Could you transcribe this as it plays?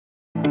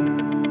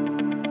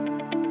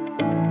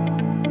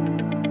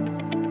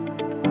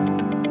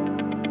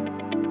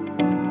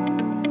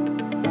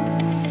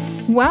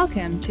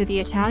Welcome to the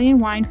Italian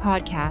Wine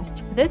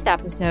Podcast. This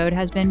episode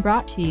has been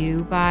brought to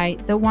you by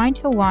the Wine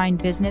to Wine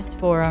Business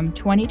Forum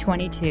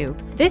 2022.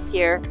 This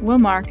year will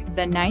mark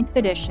the 9th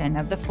edition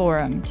of the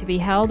forum to be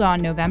held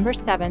on November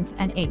 7th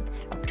and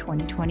 8th of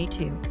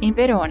 2022 in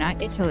Verona,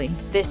 Italy.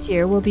 This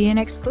year will be an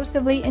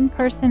exclusively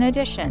in-person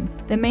edition.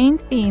 The main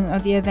theme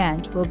of the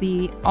event will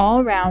be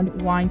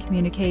all-round wine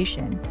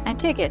communication, and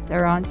tickets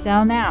are on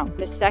sale now.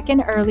 The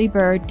second early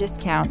bird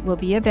discount will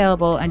be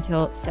available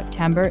until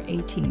September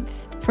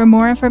 18th. For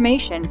more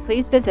information,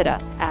 please visit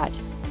us at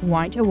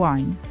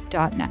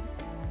winetowine.net.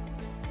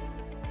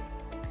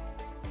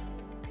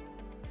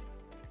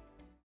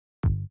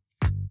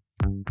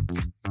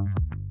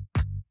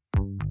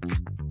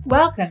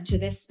 Welcome to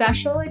this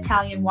special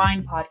Italian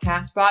Wine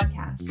Podcast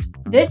broadcast.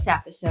 This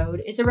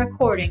episode is a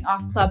recording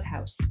off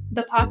Clubhouse,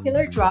 the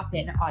popular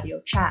drop-in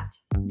audio chat.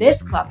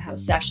 This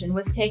Clubhouse session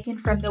was taken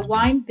from the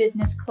Wine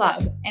Business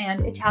Club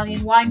and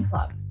Italian Wine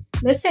Club.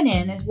 Listen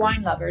in as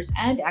wine lovers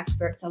and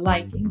experts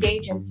alike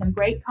engage in some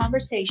great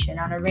conversation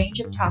on a range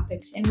of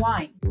topics in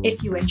wine.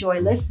 If you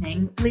enjoy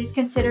listening, please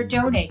consider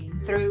donating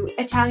through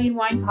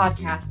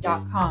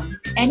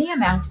ItalianWinePodcast.com. Any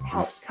amount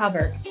helps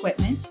cover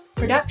equipment,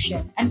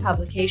 production, and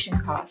publication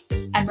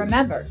costs. And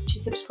remember to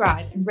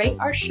subscribe and rate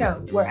our show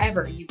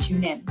wherever you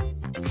tune in.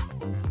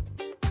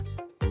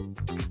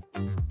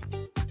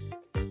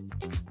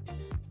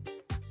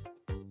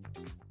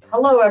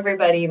 Hello,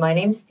 everybody. My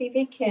name's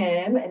Stevie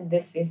Kim, and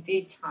this is the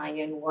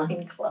Italian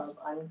Wine Club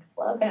on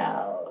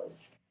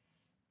Clubhouse.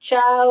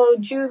 Ciao,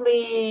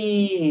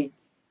 Julie.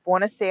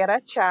 Buonasera.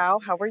 Ciao.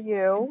 How are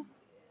you?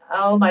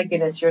 Oh, my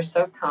goodness. You're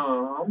so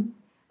calm.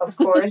 Of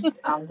course,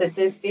 this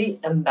is the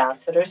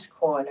Ambassador's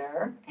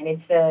Corner, and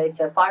it's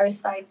a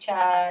fireside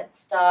chat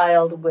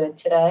styled with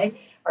today.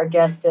 Our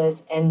guest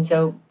is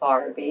Enzo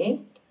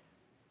Barbi.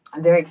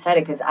 I'm very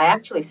excited because I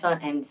actually saw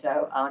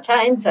Enzo.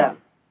 Ciao, Enzo.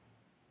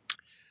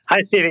 Hi,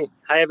 Stevie.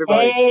 Hi,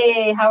 everybody.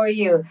 Hey, how are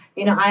you?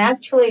 I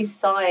actually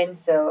saw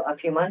Enzo a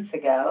few months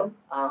ago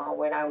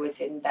when I was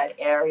in that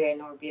area in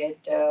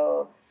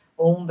Orvieto,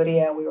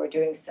 Umbria. We were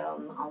doing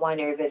some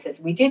winery visits.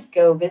 We did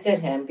go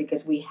visit him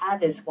because we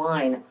have his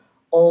wine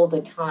all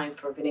the time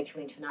for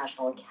Vinitaly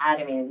International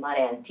Academy in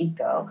Mare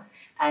Antico.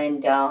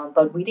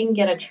 But we didn't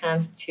get a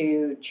chance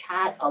to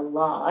chat a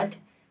lot.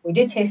 We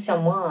did taste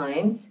some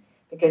wines,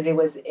 because it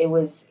was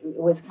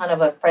kind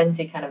of a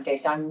frenzy kind of day.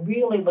 So I'm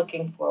really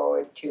looking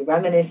forward to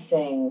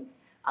reminiscing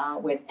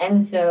with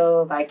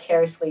Enzo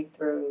vicariously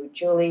through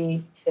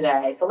Julie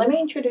today. So let me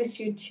introduce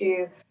you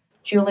to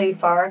Julie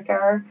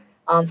Farricker.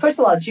 First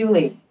of all,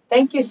 Julie,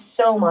 thank you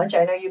so much.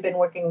 I know you've been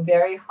working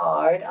very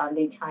hard on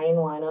the Italian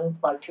Wine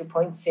Unplugged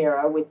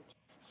 2.0 with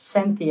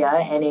Cynthia,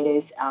 and it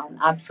is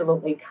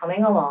absolutely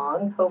coming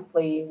along.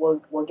 Hopefully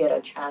we'll get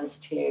a chance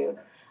to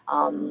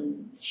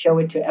show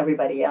it to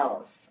everybody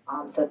else.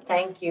 So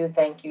thank you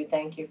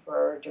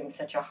for doing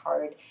such a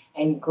hard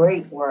and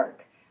great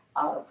work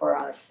for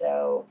us.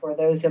 So for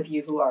those of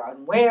you who are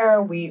unaware,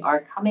 we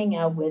are coming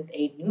out with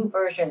a new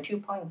version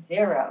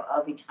 2.0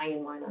 of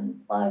Italian Wine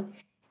Unplugged.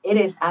 It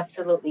is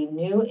absolutely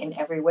new in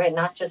every way,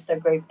 not just the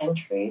grape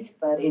entries,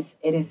 but it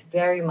is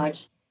very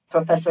much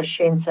Professor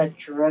Scienza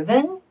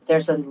driven.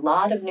 There's a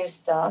lot of new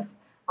stuff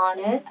on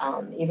it.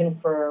 Even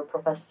for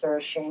Professor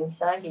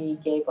Scienza, he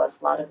gave us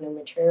a lot of new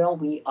material.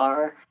 We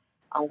are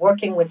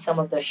working with some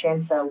of the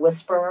Scienza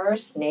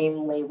whisperers,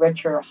 namely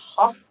Richard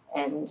Hoff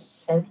and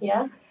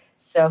Cynthia.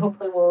 So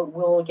hopefully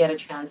we'll get a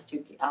chance to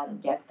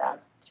get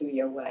that to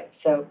your way.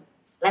 So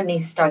let me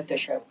start the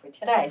show for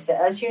today. So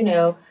as you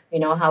know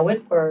how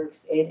it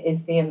works. It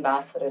is the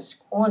Ambassador's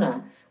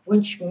Corner,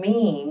 which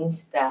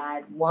means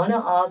that one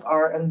of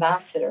our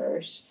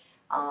ambassadors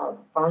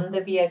from the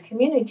VIA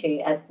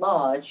community at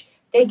large,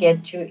 they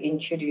get to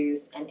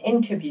introduce and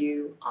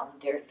interview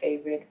their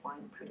favorite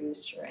wine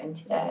producer. And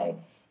today,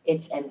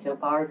 it's Enzo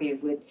Barbi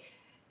with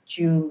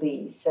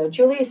Julie. So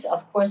Julie is,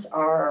 of course,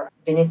 our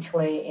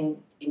Vinitaly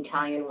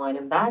Italian wine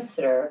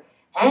ambassador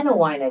and a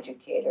wine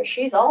educator.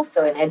 She's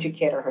also an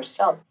educator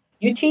herself.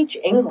 You teach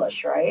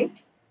English,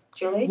 right,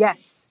 Julie?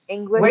 Yes,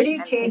 English. Where do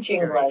you teach history.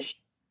 English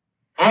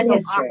and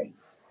history?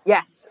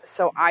 Yes,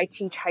 so I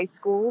teach high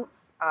school,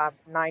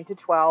 9 to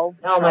 12.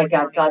 Oh, my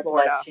God, God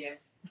Florida. bless you.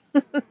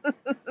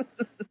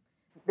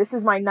 This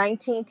is my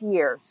 19th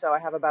year, so I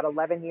have about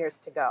 11 years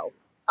to go.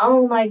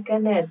 Oh, my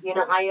goodness.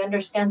 I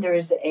understand there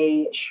is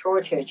a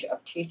shortage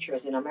of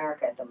teachers in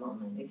America at the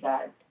moment.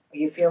 Are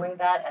you feeling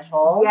that at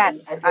all?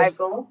 Yes. At your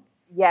school?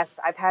 Yes,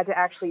 I've had to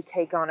actually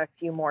take on a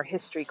few more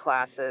history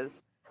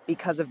classes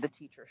because of the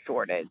teacher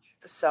shortage.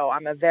 So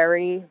I'm a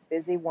very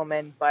busy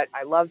woman, but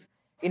I love,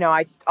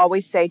 I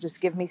always say,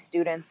 just give me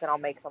students and I'll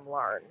make them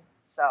learn.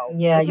 So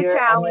it's a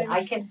challenge.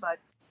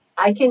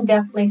 I can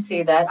definitely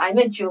see that. I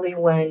met Julie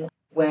when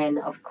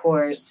of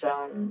course,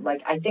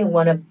 I think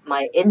one of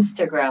my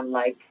Instagram,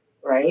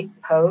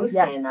 posts,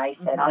 Yes. and I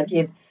said, I'll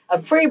give a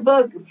free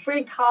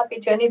copy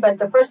to anybody.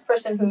 The first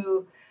person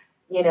who,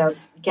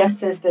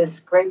 guesses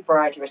this grape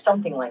variety or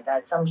something like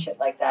that, some shit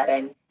like that.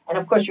 And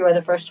of course, you were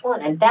the first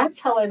one. And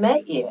that's how I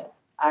met you,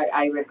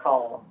 I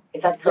recall.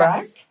 Is that correct?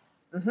 Yes.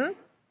 Mm-hmm.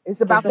 It was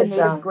This about the was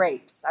native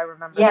grapes. I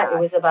remember yeah, it that.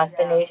 was about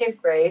the Yeah.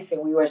 native grapes,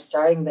 and we were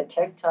starting the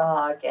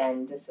TikTok,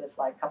 and this was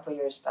like a couple of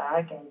years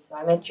back. And so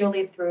I met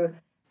Julie through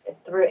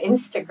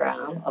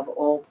Instagram of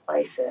all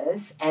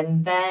places,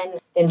 and then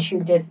she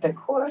did the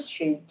course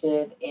she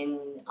did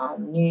in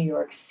New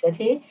York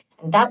City,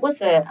 and that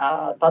was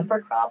a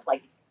bumper crop.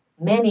 Like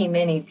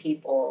many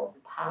people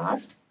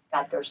passed,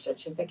 got their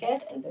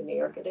certificate in the New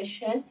York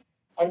edition,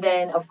 and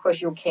then of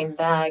course you came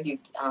back you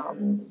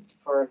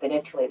for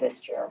Vinitaly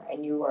this year,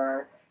 and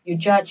you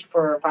judged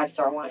for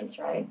 5-star wines,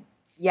 right?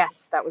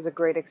 Yes, that was a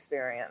great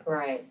experience.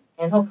 Right.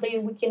 And hopefully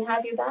we can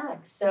have you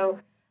back. So,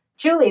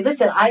 Julie,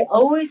 listen, I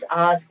always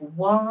ask,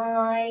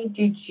 why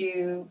did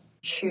you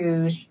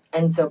choose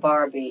Enzo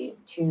Barbi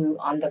to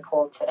on the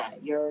call today?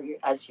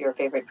 As your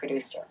favorite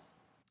producer.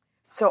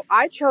 So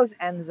I chose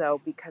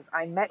Enzo because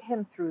I met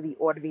him through the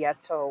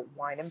Orvieto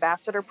Wine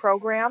Ambassador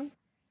program.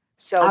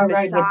 So All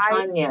right, with besides,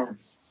 Tanya,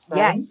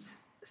 right? yes,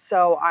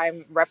 so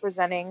I'm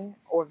representing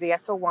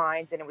Orvieto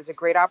Wines, and it was a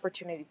great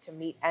opportunity to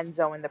meet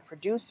Enzo and the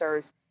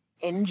producers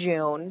in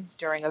June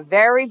during a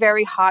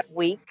very hot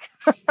week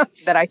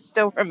that I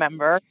still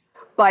remember.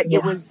 But it Yeah.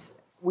 was,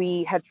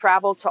 we had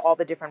traveled to all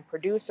the different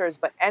producers,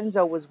 but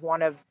Enzo was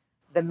one of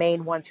the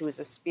main ones who was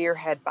a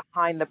spearhead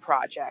behind the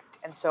project.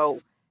 And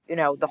so,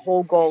 the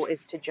whole goal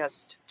is to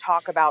just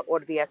talk about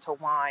Orvieto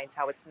wines,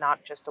 how it's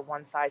not just a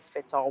one size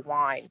fits all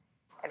wine,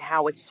 and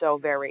how it's so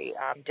very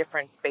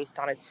different based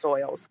on its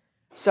soils.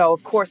 So,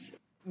 of course,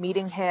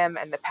 meeting him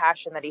and the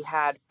passion that he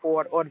had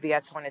for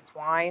Orvieto and its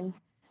wines.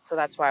 So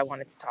that's why I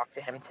wanted to talk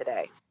to him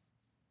today.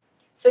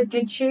 So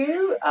did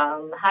you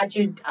had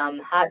you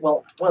had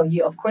well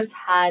you of course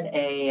had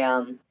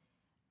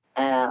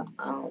uh,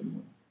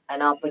 um,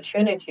 an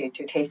opportunity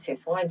to taste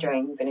his wine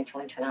during Veneto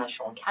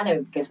International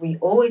Academy, because we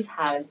always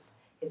had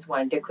his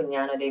wine, De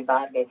Cugnano de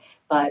Barbi,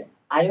 but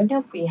I don't know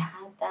if we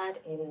had that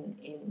in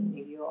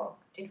New York.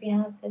 Did we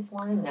have his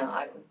wine?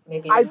 No,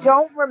 maybe I not.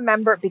 don't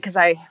remember because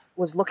I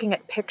was looking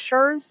at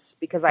pictures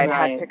because I had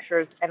Right.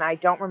 pictures, and I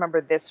don't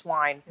remember this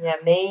wine Yeah,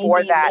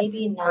 for that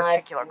maybe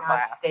particular not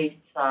class.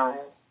 stateside.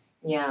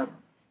 Yeah,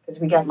 because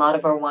we got a lot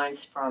of our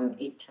wines from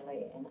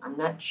Italy, and I'm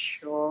not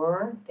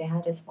sure they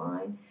had his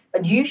wine.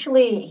 But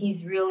usually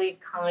he's really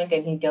kind,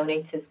 and he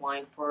donates his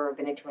wine for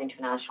Veneto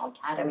International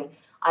Academy.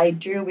 I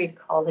do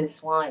recall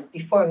his wine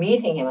before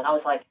meeting him, and I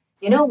was like,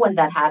 when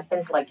that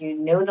happens, like you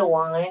know the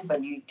wine,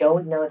 but you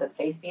don't know the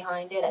face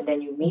behind it, and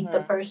then you meet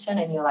the person,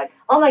 and you're like,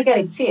 oh my God,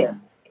 it's you.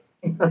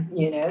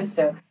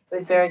 So it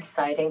was very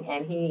exciting,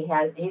 and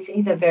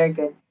he's a very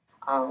good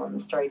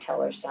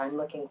storyteller. So I'm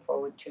looking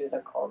forward to the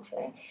call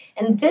today.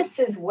 And this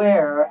is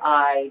where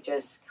I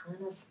just kind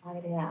of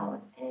slide it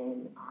out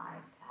and I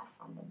pass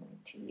on the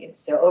mic to you.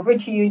 So over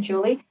to you,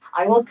 Julie.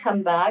 I will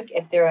come back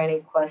if there are any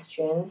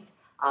questions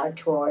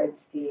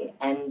towards the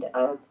end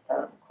of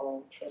the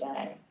call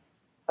today.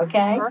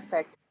 Okay.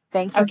 Perfect.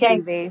 Thank you, Okay.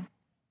 Stevie.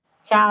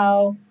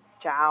 Ciao.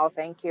 Ciao.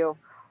 Thank you.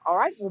 All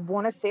right. Well,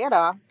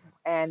 buonasera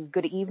and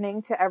good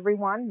evening to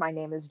everyone. My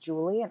name is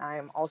Julie, and I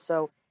am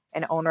also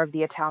an owner of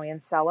the Italian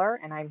Cellar.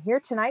 And I'm here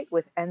tonight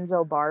with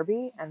Enzo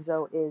Barbi.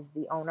 Enzo is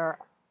the owner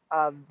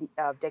of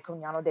De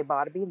Cugnano de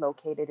Barbi,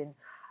 located in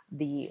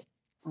the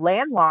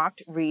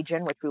landlocked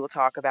region, which we will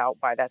talk about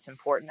why that's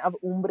important, of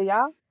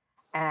Umbria.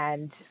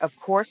 And of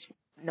course,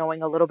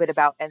 knowing a little bit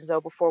about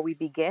Enzo before we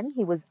begin,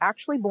 he was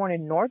actually born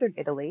in northern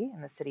Italy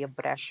in the city of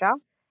Brescia.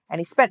 And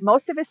he spent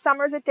most of his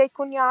summers at De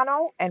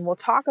Cugnano, and we'll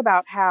talk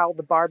about how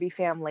the Barbi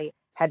family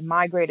had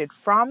migrated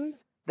from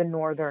the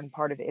northern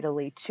part of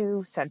Italy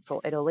to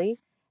central Italy.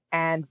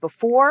 And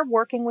before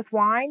working with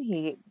wine,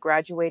 he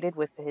graduated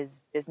with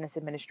his business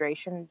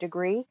administration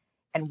degree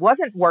and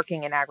wasn't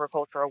working in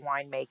agriculture or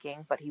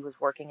winemaking, but he was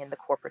working in the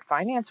corporate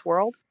finance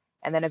world,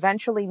 and then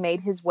eventually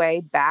made his way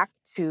back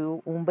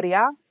to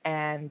Umbria,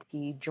 and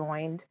he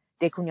joined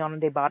De Cugnano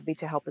de Barbi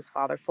to help his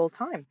father full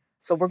time.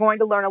 So we're going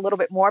to learn a little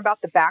bit more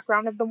about the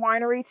background of the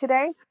winery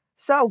today.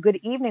 So good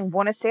evening,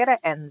 buonasera,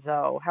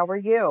 Enzo. How are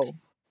you?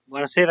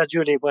 Buonasera,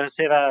 Julie.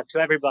 Buonasera to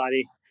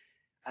everybody.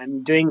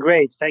 I'm doing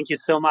great. Thank you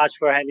so much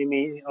for having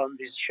me on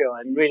this show.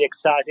 I'm really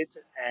excited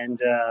and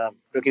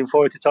looking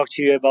forward to talk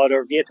to you about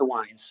our Vieto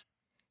wines.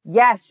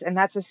 Yes, and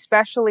that's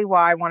especially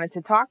why I wanted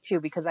to talk to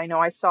you, because I know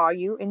I saw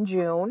you in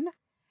June,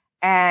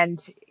 and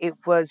it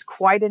was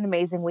quite an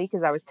amazing week,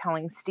 as I was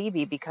telling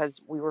Stevie,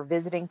 because we were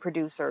visiting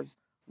producers,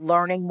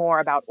 learning more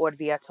about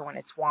Orvieto and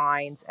its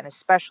wines, and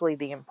especially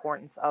the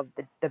importance of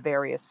the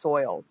various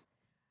soils.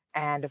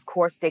 And of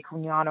course, De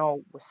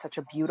Cugnano was such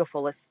a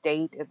beautiful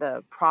estate.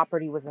 The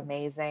property was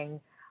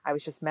amazing. I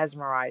was just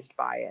mesmerized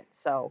by it.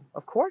 So,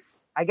 of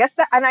course, I guess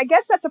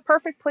that's a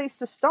perfect place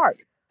to start.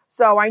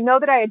 So, I know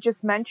that I had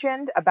just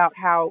mentioned about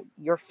how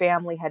your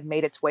family had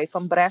made its way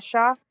from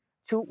Brescia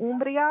to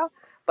Umbria,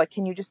 but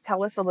can you just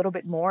tell us a little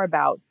bit more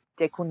about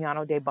De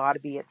Cugnano de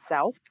Barbi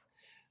itself?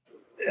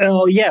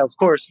 Oh, yeah, of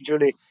course,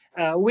 Julie.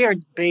 We are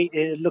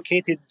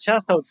located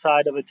just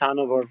outside of the town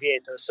of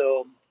Orvieto,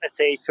 so let's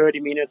say 30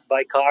 minutes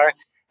by car.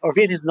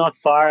 Orvieto is not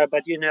far,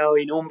 but in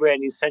Umbria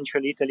and in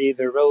central Italy,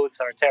 the roads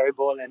are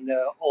terrible and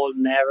all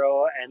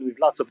narrow and with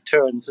lots of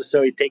turns.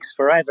 So it takes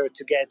forever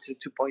to get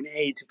to point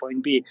A to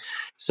point B.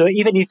 So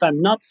even if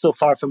I'm not so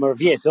far from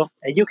Orvieto,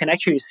 and you can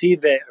actually see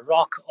the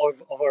rock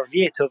of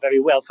Orvieto very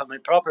well from my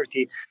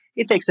property,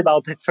 it takes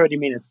about 30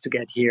 minutes to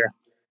get here.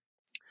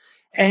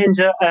 And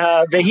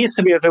the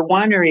history of the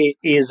winery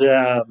is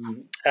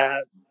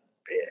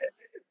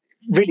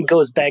really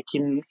goes back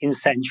in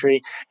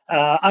century.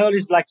 I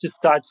always like to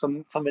start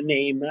from the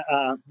name,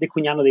 De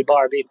Cugnano de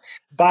Barbi.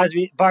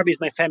 Barbi is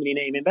my family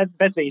name, and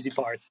that's the easy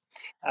part.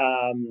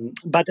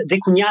 But De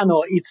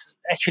Cugnano, it's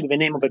actually the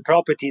name of a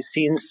property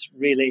since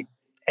really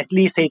at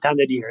least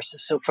 800 years.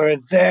 So for a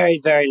very,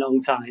 very long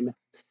time.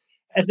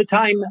 At the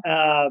time,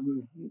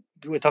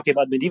 we're talking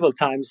about medieval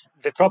times,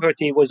 the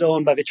property was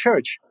owned by the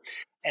church,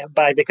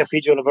 by the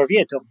Cathedral of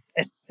Orvieto.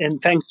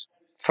 And thanks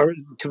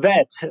to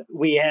that,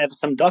 we have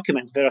some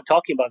documents that are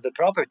talking about the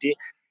property.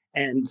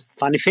 And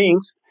funny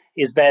things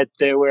is that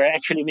they were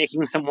actually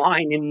making some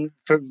wine in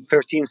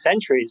 13th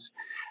centuries.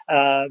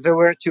 There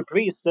were two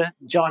priests,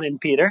 John and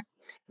Peter,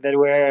 that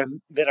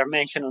are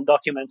mentioned on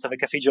documents of the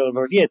Cathedral of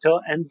Orvieto,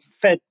 and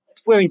that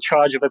were in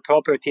charge of the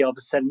property of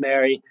St.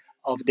 Mary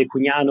of De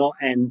Cugnano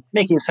and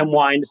making some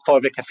wine for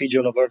the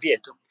Cathedral of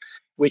Orvieto,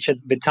 which at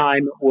the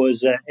time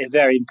was a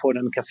very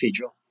important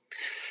cathedral.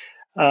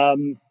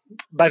 Um,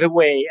 by the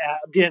way, I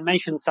didn't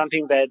mention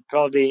something that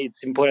probably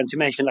it's important to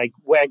mention, like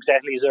where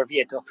exactly is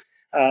Orvieto?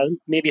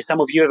 Maybe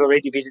some of you have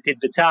already visited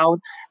the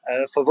town.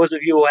 For those of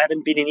you who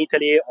haven't been in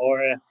Italy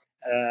or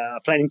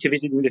planning to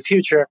visit in the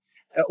future,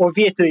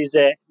 Orvieto is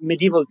a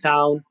medieval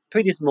town,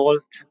 pretty small,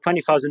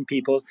 20,000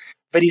 people,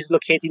 that is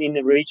located in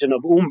the region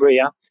of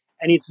Umbria,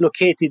 and it's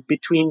located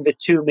between the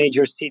two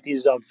major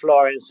cities of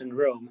Florence and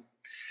Rome.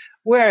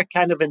 We're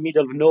kind of in the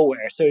middle of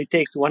nowhere. So it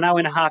takes 1 hour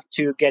and a half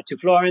to get to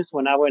Florence,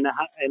 1 hour and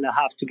a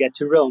half to get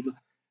to Rome.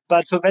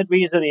 But for that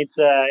reason, it's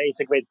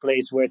a great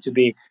place where to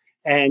be.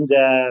 And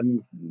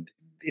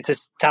it's a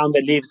town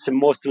that lives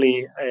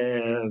mostly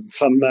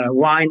from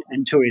wine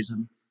and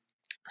tourism.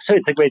 So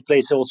it's a great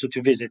place also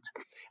to visit.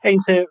 And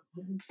it's a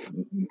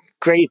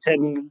great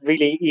and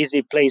really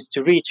easy place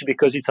to reach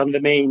because it's on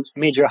the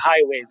major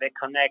highway that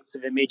connects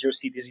the major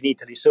cities in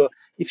Italy. So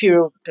if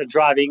you're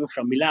driving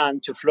from Milan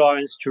to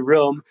Florence to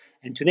Rome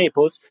and to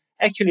Naples,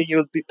 actually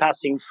you'll be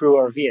passing through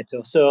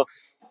Orvieto. So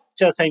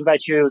just I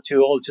invite you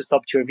to all to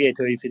stop to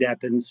Orvieto if it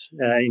happens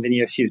in the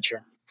near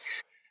future.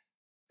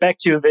 Back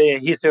to the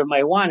history of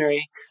my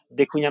winery,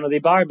 De Cugnano de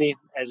Barbi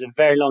has a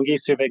very long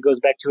history that goes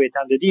back to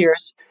 800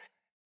 years.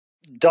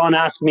 Don't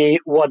ask me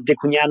what De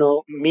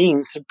Cugnano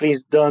means.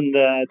 Please don't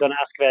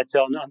ask that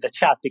on the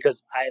chat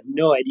because I have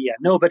no idea.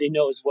 Nobody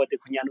knows what De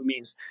Cugnano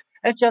means.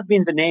 It's just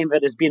been the name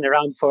that has been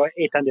around for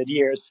 800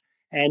 years.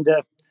 And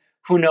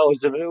who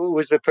knows who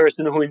was the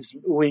person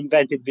who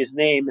invented this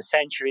name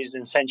centuries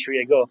and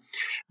centuries ago.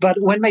 But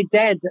when my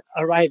dad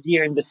arrived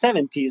here in the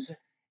 70s,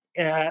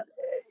 uh,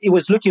 he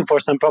was looking for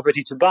some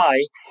property to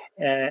buy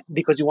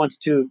because he wanted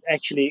to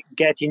actually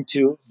get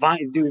into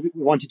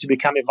wanted to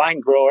become a vine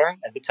grower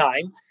at the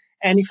time,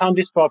 and he found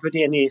this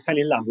property and he fell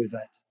in love with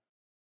it.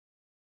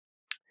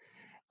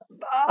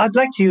 I'd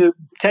like to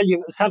tell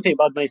you something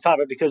about my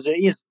father because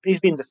he's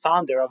been the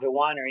founder of the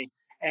winery,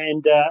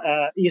 and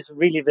he's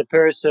really the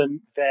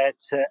person that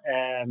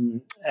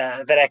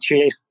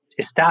actually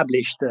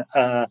established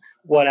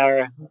what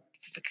our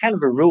kind of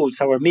the rules,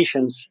 our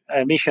mission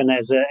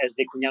as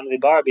the Cugnano de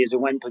Barbi as a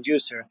wine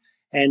producer,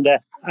 and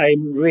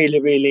I'm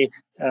really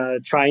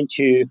trying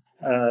to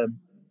uh,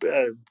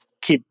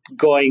 keep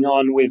going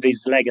on with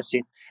his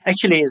legacy.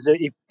 Actually,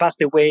 he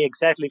passed away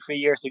exactly 3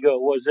 years ago.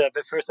 It was the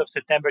 1st of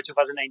September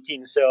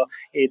 2019. So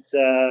it's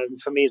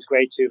for me, it's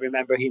great to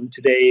remember him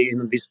today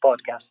in this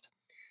podcast.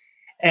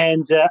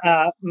 And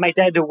my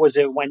dad was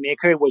a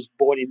winemaker. He was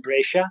born in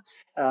Brescia.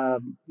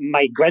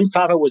 My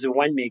grandfather was a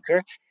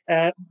winemaker.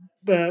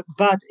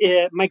 But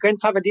my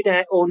grandfather did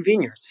own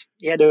vineyards.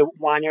 He had a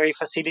winery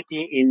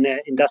facility in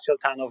industrial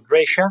town of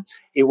Brescia.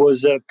 He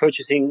was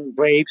purchasing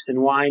grapes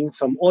and wine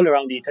from all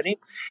around Italy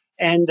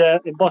and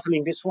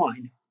bottling this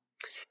wine.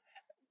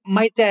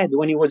 My dad,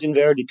 when he was in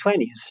the early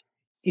 20s,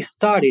 he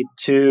started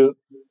to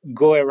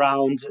go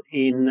around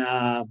in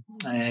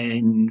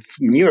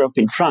Europe,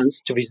 in France,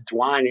 to visit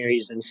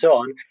wineries and so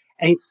on.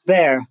 And it's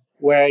there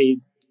where he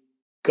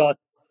got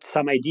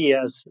some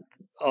ideas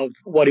of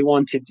what he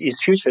wanted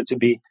his future to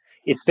be.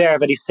 It's there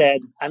that he said,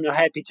 I'm not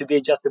happy to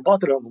be just a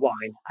bottle of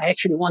wine. I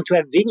actually want to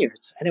have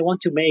vineyards and I want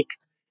to make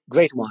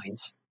great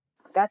wines.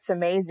 That's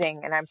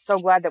amazing. And I'm so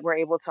glad that we're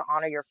able to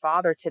honor your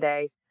father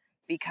today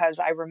because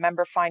I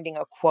remember finding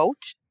a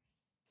quote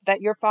that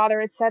your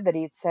father had said that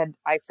he had said,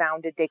 I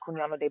founded De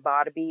Cugnano de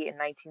Barbi in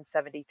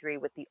 1973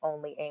 with the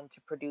only aim to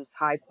produce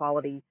high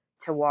quality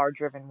terroir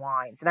driven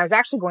wines. And I was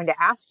actually going to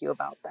ask you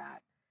about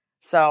that.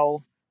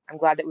 So I'm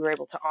glad that we were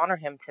able to honor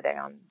him today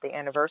on the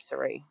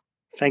anniversary.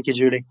 Thank you,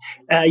 Julie.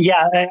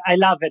 I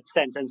love that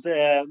sentence.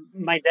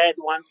 My dad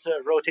once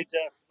wrote it.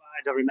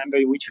 I don't remember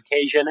which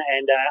occasion,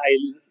 and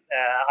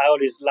I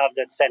always love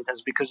that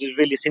sentence because it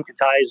really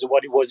synthesizes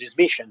what it was his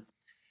mission.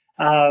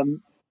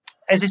 Um,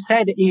 as I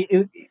said,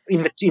 in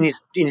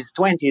his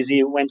 20s,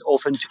 he went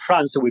often to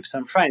France with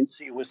some friends.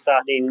 He was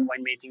studying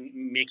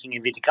making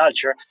in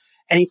viticulture.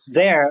 And it's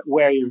there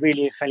where he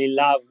really fell in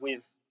love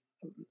with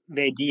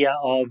the idea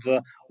of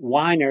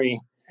winery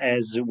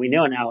as we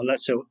know now.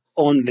 So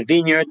own the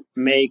vineyard,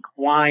 make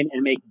wine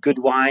and make good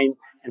wine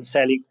and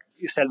sell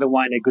the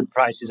wine at good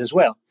prices as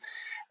well.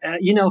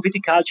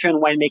 Viticulture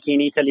and winemaking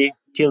in Italy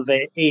till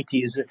the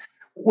 80s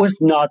was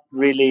not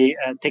really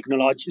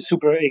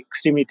super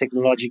extremely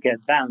technologically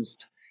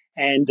advanced.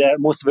 And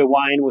most of the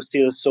wine was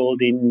still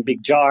sold in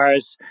big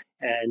jars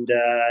and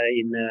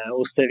in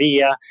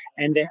osteria.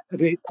 And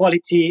the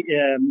quality,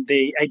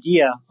 the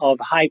idea of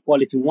high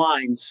quality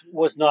wines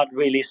was not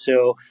really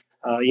so,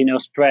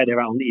 spread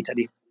around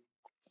Italy.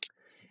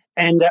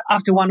 And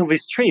after one of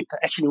his trip,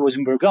 actually it was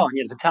in Bourgogne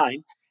at the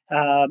time,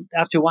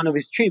 after one of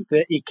his trip,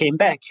 he came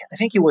back. I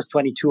think he was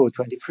 22 or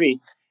 23.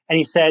 And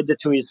he said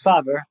to his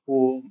father,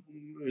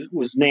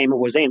 whose name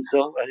was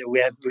Enzo,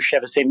 we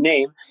share the same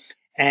name.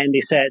 And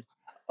he said,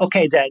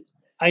 okay, Dad,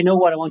 I know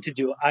what I want to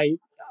do.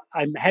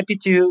 I'm happy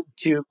to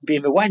be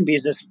in the wine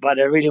business, but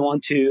I really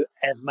want to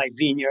have my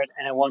vineyard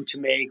and I want to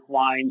make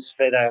wines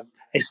that have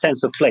a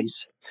sense of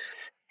place.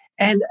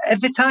 And at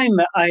the time,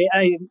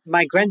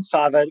 my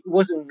grandfather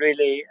wasn't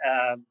really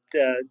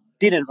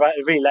didn't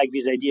really like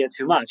this idea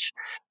too much,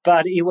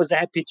 but he was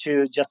happy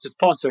to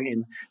sponsor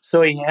him.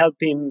 So he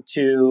helped him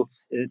to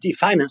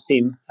finance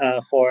him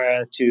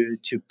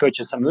to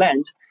purchase some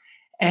land.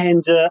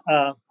 And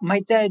my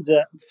dad,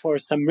 for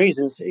some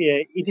reasons,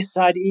 he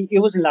decided he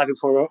was in love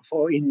for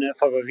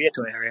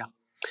Orvieto area.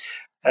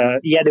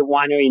 He had a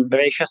winery in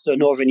Brescia, so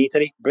northern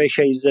Italy.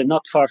 Brescia is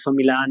not far from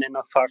Milan and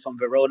not far from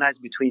Verona. It's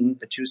between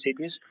the two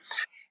cities.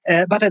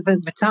 But at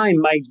the time,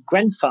 my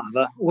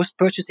grandfather was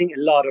purchasing a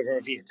lot of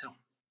Orvieto.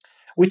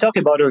 We talk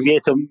about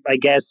Orvieto, I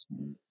guess,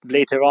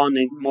 later on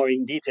more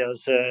in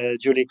details,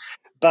 Julie.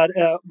 But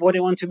what I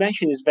want to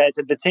mention is that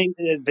at the time,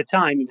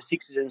 in the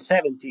 60s and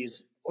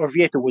 70s,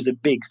 Orvieto was a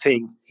big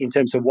thing in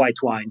terms of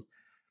white wine.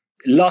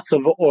 Lots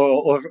of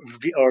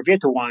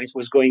Orvieto wines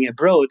was going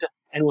abroad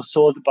and was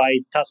sold by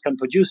Tuscan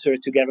producer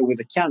together with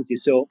the Chianti.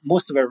 So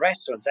most of the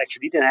restaurants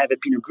actually didn't have a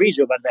Pinot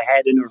Grigio, but they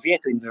had an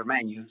Orvieto in their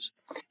menus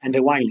and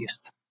the wine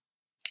list.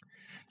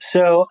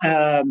 So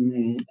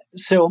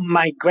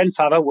my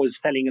grandfather was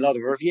selling a lot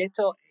of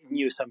Orvieto,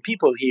 knew some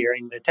people here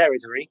in the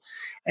territory.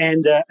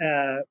 And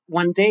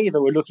one day they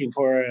were looking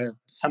for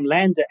some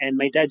land, and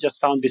my dad just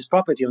found this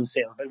property on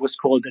sale that was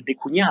called De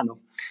Cugnano.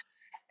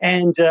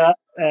 And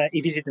he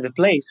visited the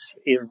place.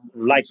 He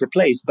liked the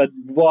place, but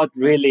what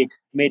really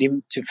made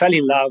him to fall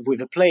in love with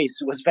the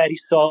place was that he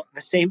saw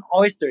the same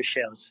oyster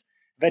shells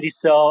that he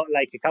saw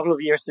like a couple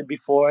of years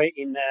before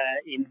in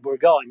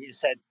Bourgogne. He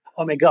said,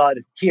 "Oh my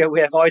God, here we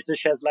have oyster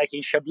shells like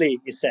in Chablis."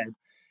 He said.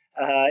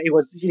 It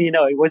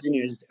was in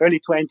his early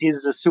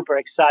 20s, super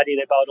excited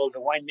about all the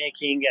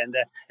winemaking and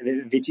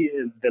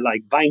the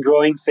like vine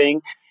growing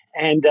thing,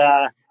 and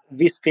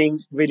this thing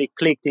really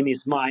clicked in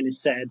his mind and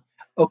said,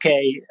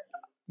 "Okay,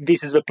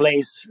 this is the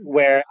place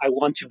where I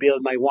want to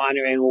build my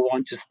winery and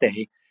want to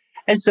stay."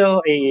 And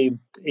so he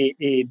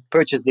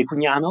purchased the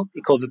Cugnano.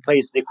 He called the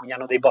place the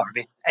Cugnano dei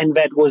Barbi. And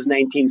that was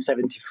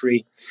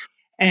 1973.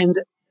 And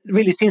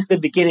really, since the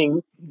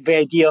beginning, the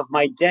idea of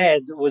my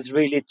dad was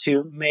really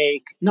to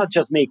not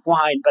just make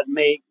wine, but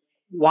make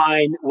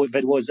wine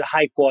that was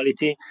high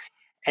quality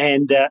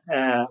and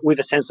with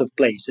a sense of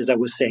place, as I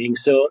was saying.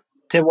 So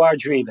terroir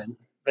driven.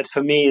 But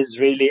for me is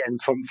really,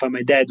 and for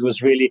my dad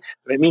was really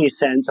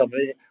reminiscent of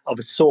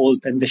the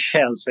salt and the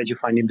shells that you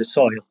find in the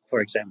soil,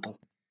 for example.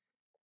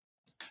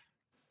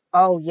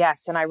 Oh,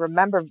 yes. And I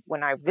remember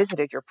when I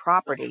visited your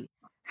property,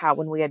 how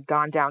when we had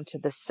gone down to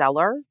the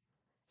cellar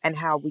and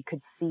how we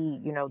could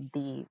see,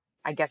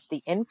 I guess,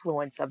 the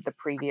influence of the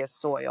previous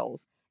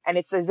soils. And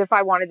it's as if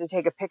I wanted to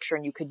take a picture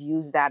and you could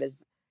use that as,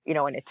 in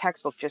a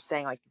textbook, just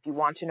saying, like, if you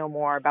want to know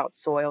more about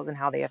soils and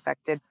how they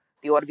affected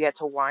the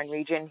Orvieto wine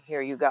region,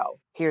 here you go.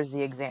 Here's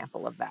the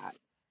example of that.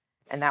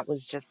 And that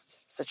was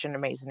just such an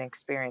amazing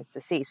experience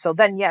to see. So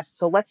then, yes,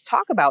 so let's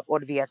talk about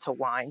Orvieto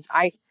wines.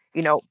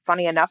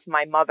 Funny enough,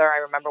 my mother, I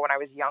remember when I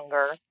was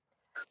younger,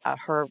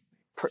 her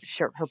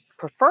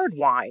preferred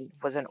wine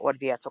was an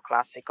Orvieto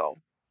Classico.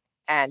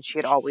 And she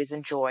had always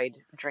enjoyed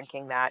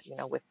drinking that,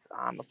 with,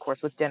 of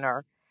course, with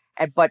dinner.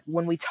 But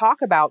when we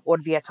talk about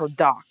Orvieto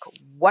DOC,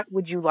 what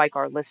would you like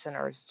our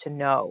listeners to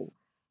know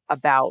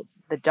about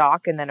the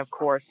DOC? And then, of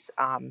course,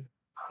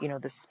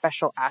 the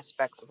special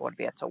aspects of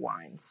Orvieto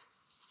wines.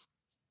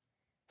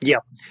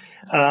 Yeah,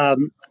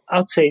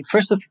 I'd say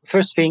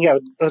first thing I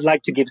would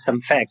like to give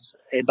some facts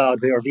about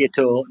the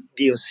Orvieto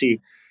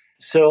DOC.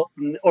 So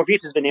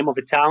Orvieto is the name of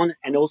the town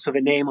and also the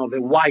name of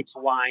the white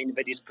wine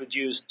that is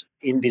produced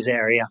in this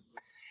area.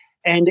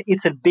 And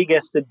it's the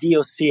biggest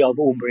DOC of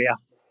Umbria.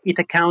 It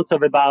accounts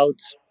of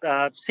about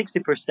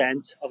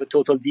 60% of the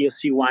total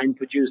DOC wine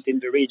produced in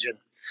the region.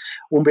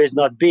 Umbria is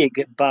not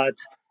big, but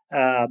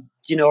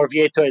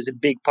Orvieto is a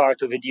big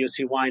part of the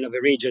DOC wine of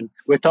the region.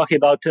 We're talking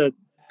about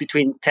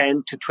between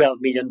 10 to 12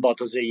 million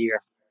bottles a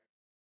year.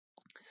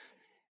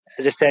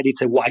 as I said,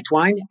 it's a white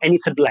wine and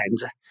it's a blend.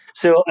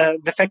 So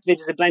the fact that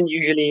it's a blend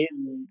usually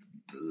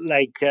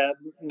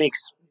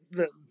makes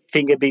the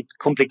thing a bit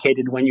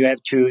complicated when you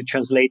have to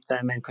translate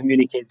them and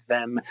communicate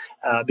them,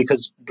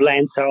 because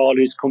blends are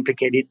always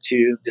complicated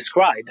to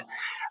describe.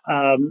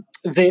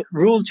 The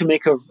rule to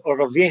make a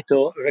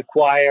Orvieto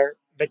require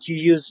that you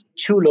use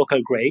 2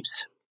 local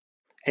grapes,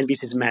 and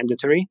this is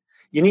mandatory.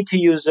 You need to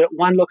use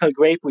one local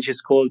grape, which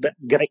is called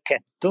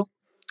Grecchetto,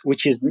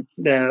 which is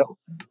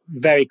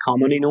very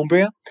common in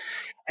Umbria.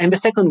 And the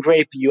second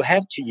grape you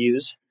have to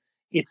use,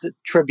 it's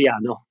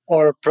Trebbiano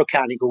or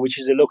Procanico, which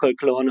is a local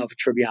clone of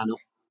Trebbiano.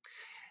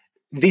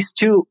 These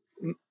two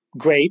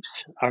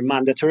grapes are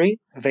mandatory.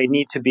 They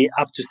need to be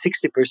up to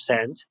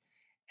 60%.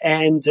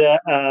 And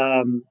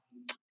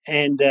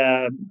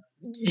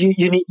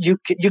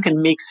you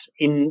can mix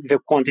in the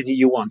quantity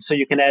you want. So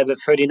you can have a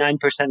 39%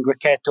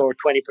 Grecchetto or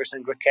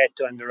 20%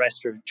 Grecchetto and the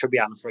rest are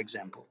Trebbiano, for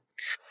example.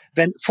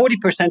 Then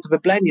 40% of the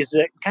blend is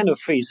kind of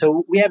free.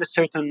 So we have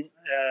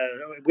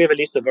we have a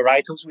list of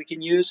varietals we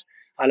can use.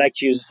 I like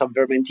to use some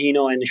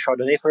Vermentino and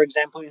Chardonnay, for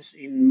example,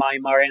 in my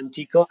Mare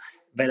Antico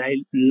that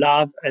I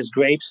love as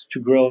grapes to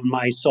grow in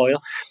my soil.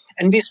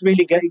 And this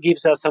really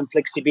gives us some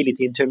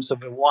flexibility in terms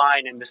of the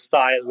wine and the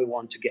style we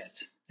want to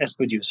get as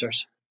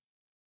producers.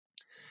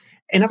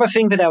 Another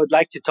thing that I would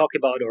like to talk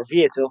about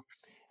Orvieto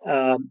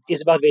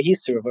is about the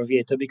history of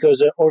Orvieto,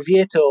 because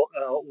Orvieto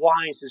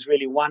wines is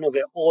really one of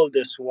the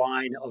oldest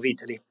wine of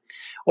Italy.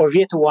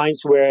 Orvieto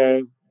wines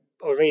were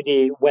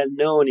already well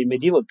known in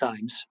medieval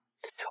times.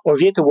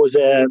 Orvieto was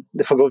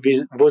for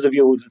those of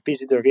you who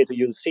visit Orvieto,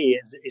 you'll see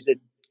is a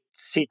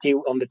city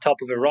on the top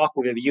of a rock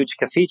with a huge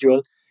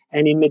cathedral.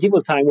 And in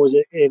medieval time was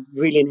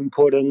really an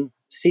important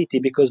city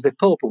because the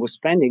Pope was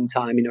spending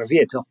time in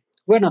Orvieto.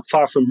 We're not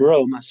far from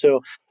Rome,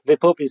 so the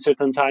Pope in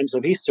certain times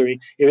of history,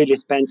 he really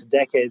spent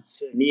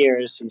decades and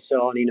years and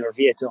so on in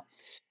Orvieto.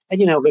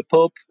 And the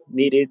Pope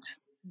needed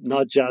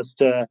not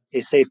just a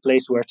safe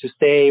place where to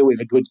stay with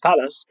a good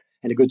palace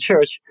and a good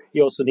church,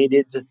 he also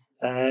needed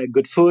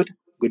good food,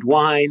 good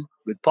wine,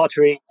 good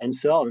pottery, and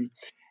so on.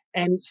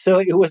 And so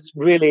it was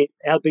really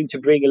helping to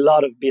bring a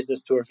lot of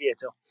business to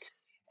Orvieto.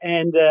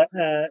 And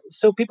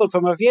so people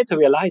from Orvieto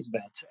realized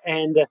that.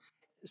 And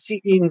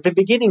see, in the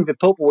beginning, the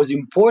Pope was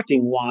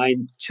importing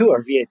wine to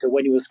Orvieto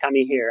when he was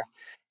coming here.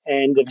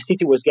 And the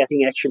city was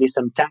getting actually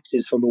some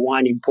taxes from the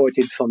wine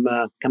imported from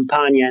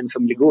Campania and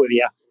from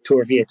Liguria to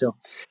Orvieto.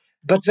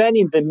 But then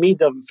in the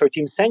mid of the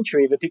 13th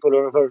century, the people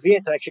of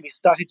Orvieto actually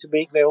started to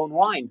make their own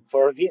wine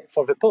for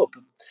the Pope.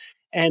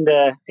 And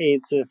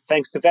it's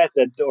thanks to that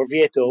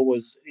Orvieto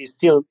is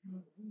still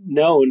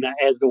known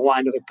as the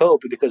wine of the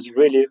Pope, because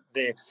really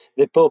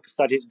the Pope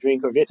started to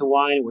drink Orvieto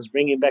wine, was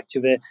bringing back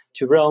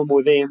to Rome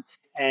with him,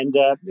 and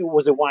it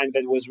was a wine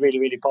that was really,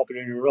 really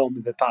popular in Rome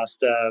in the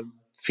past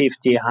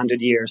 50,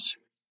 100 years.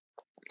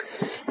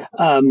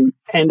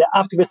 And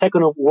after the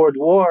Second World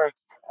War,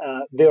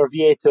 the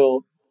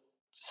Orvieto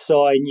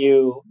saw a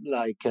new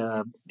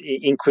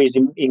increase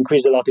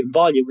a lot in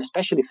volume,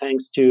 especially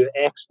thanks to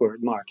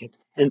export market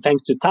and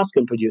thanks to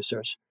Tuscan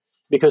producers,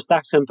 because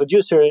Tuscan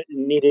producer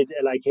needed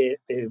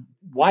a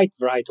white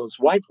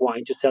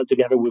wine to sell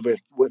together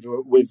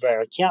with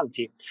their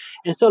Chianti,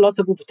 and so lots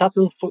of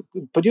Tuscan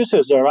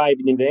producers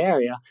arrived in the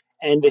area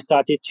and they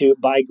started to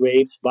buy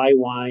grapes, buy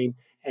wine,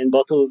 and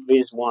bottle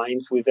these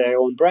wines with their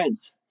own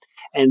brands.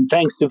 And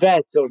thanks to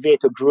that,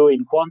 Orvieto grew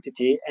in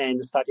quantity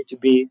and started to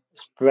be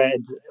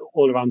spread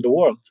all around the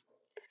world.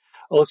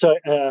 Also,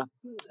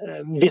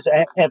 this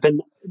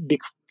happened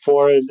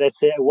before, let's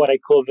say, what I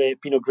call the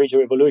Pinot Grigio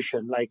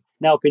revolution. Like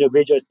now, Pinot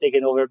Grigio has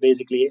taken over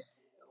basically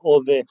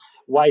all the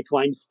white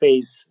wine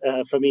space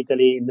from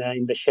Italy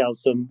in the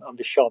shelves of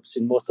the shops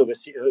in most of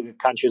the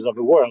countries of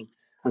the world.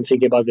 I'm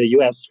thinking about the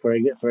US,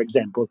 for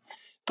example.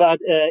 But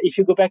if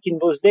you go back in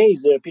those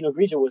days, Pinot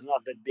Grigio was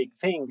not that big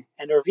thing,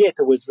 and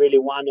Orvieto was really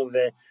one of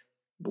the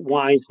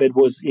wines that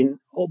was in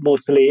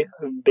mostly,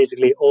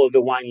 basically, all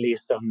the wine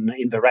lists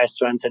in the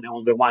restaurants and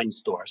all the wine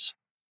stores.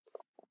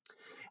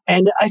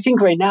 And I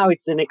think right now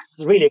it's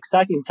really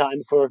exciting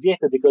time for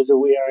Orvieto, because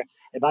we are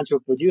a bunch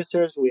of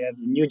producers, we have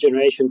a new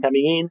generation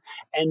coming in,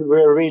 and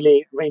we're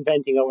really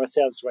reinventing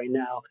ourselves right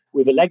now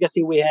with the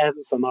legacy we have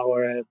from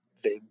our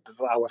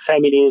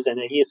families and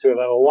the history of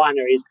our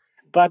wineries.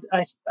 But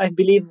I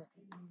believe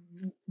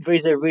there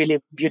is a really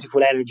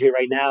beautiful energy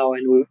right now,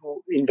 and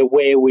in the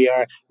way we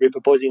are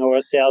reproposing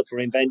ourselves,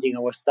 reinventing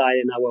our style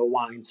and our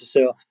wines.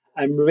 So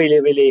I'm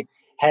really, really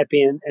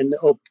happy and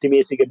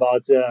optimistic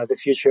about the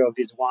future of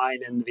this wine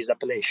and this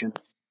appellation.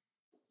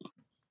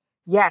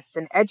 Yes,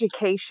 and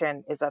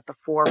education is at the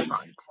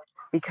forefront,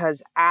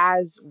 because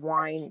as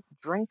wine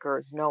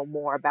drinkers know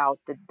more about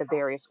the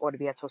various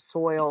Orvieto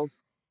soils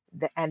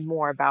and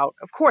more about,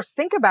 of course,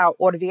 think about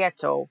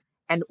Orvieto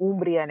and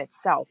Umbria in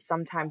itself.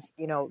 Sometimes,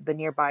 the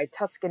nearby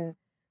Tuscan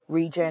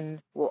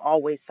region will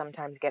always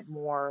sometimes get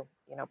more,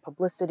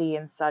 publicity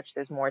and such.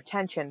 There's more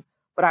attention.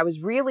 But I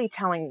was really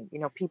telling,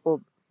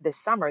 people this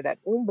summer that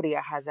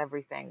Umbria has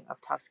everything of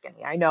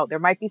Tuscany. I know there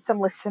might be some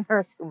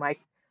listeners who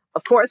might,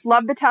 of course,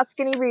 love the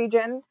Tuscany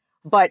region,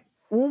 but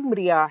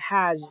Umbria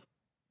has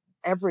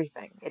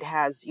everything. It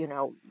has, we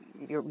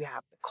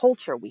have the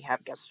culture, we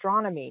have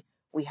gastronomy,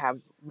 we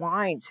have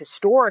wines,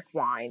 historic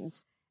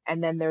wines,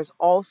 and then there's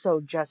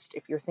also just,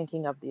 if you're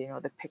thinking of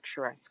the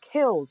picturesque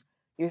hills,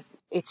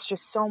 it's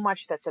just so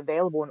much that's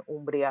available in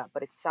Umbria.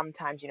 But it's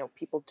sometimes,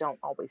 people don't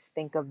always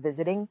think of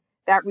visiting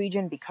that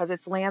region because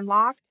it's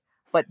landlocked,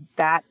 but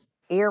that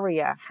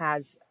area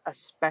has a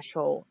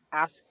special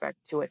aspect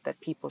to it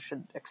that people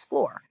should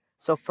explore.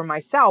 So for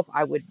myself,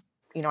 I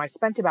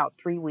spent about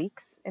 3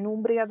 weeks in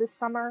Umbria this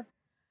summer,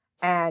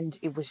 and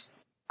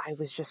I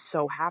was just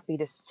so happy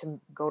to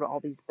go to all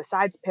these,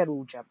 besides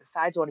Perugia,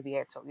 besides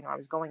Orvieto. I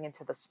was going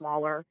into the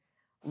smaller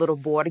little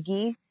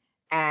borghi,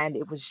 and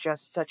it was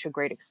just such a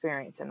great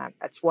experience. And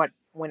that's what,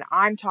 when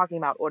I'm talking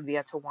about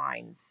Orvieto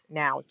wines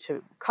now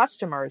to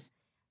customers,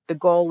 the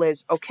goal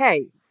is,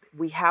 okay,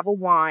 we have a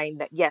wine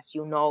that, yes,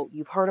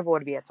 you've heard of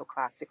Orvieto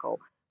Classico,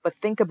 but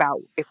think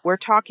about, if we're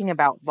talking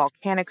about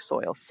volcanic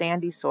soils,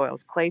 sandy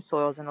soils, clay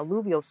soils, and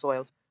alluvial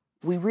soils,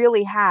 we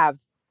really have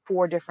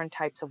 4 different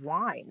types of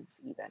wines.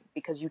 Even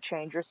because you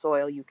change your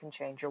soil, you can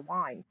change your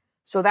wine.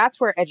 So that's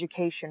where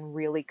education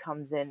really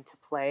comes into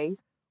play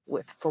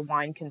for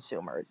wine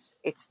consumers.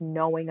 It's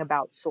knowing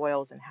about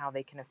soils and how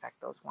they can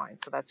affect those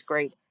wines. So that's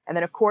great. And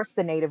then of course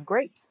the native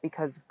grapes,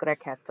 because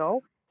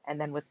Grechetto, and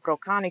then with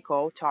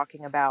Procanico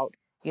talking about,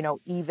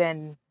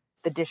 even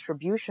the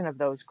distribution of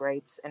those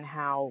grapes, and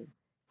how,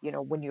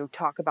 when you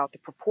talk about the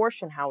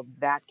proportion, how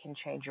that can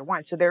change your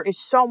wine. So there is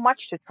so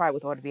much to try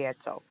with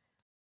Orvieto.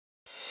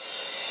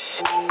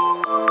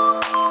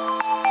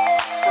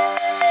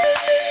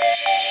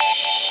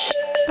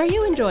 Are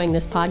you enjoying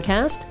this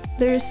podcast?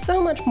 There is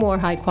so much more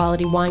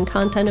high-quality wine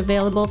content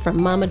available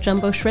from Mama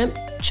Jumbo Shrimp.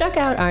 Check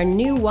out our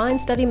new wine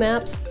study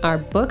maps, our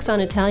books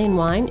on Italian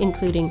wine,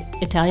 including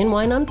Italian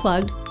Wine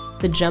Unplugged,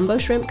 The Jumbo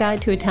Shrimp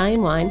Guide to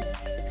Italian Wine,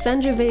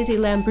 Sangiovese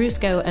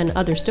Lambrusco and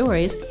Other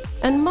Stories,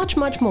 and much,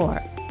 much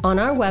more on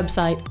our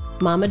website,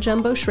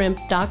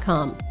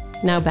 mamajumboshrimp.com.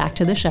 Now back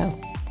to the show.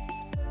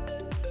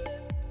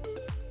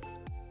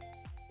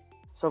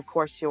 So, of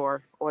course,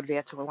 your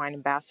Orvieto wine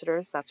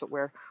ambassadors, that's what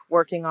we're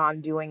working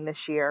on doing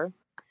this year.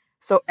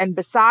 So, and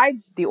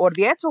besides the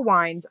Orvieto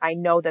wines, I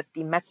know that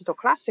the Mezzoto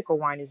Classico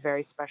wine is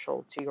very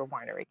special to your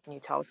winery. Can you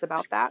tell us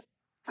about that?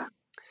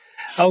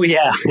 Oh,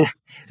 yeah.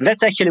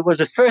 That's actually was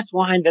the first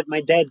wine that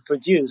my dad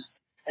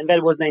produced, and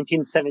that was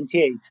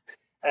 1978.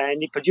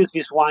 And he produced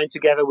this wine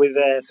together with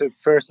the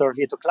first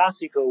Orvieto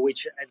Classico,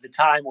 which at the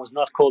time was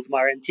not called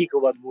Mar Antico,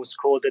 but was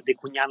called the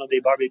Cugnano dei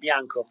Barbi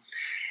Bianco.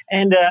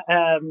 And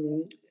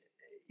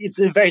it's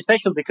very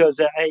special because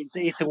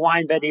it's a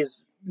wine that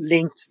is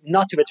linked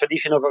not to the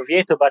tradition of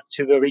Orvieto, but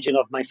to the origin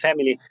of my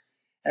family.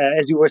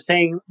 As you were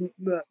saying,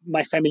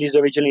 my family is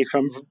originally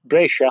from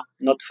Brescia,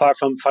 not far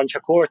from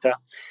Franciacorta.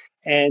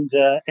 And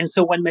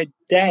so when my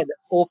dad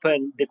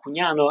opened the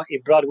Cugnano, he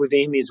brought with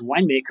him his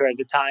winemaker at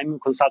the time,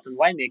 consultant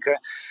winemaker,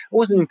 who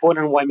was an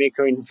important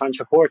winemaker in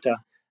Franciacorta,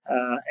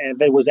 and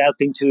that was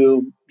helping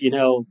to,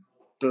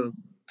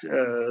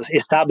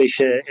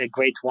 establish a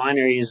great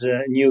wineries,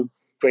 new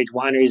great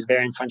wineries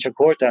there in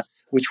Franciacorta,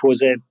 which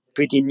was a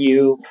pretty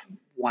new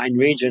wine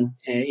region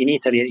in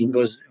Italy in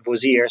those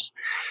years.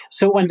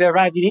 So when they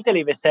arrived in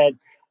Italy, they said,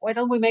 "Why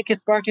don't we make a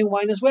sparkling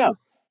wine as well?"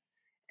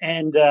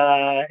 And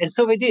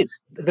so they did.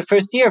 The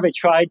first year they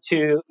tried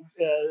to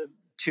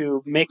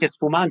make a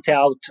spumante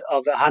out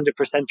of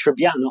 100%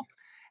 Trebbiano,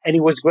 and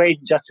it was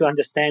great just to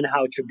understand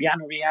how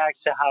Trebbiano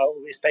reacts, how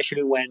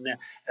especially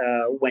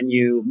when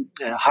you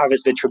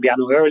harvest the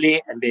Trebbiano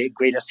early and the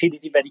great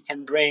acidity that it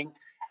can bring.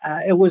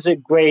 It was a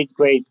great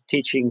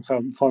teaching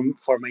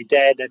for my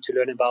dad to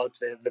learn about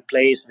the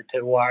place, the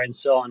terroir, and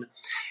so on.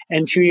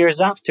 And a few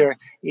years after,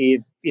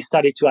 he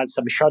started to add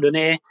some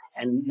Chardonnay,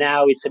 and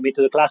now it's a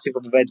Metodo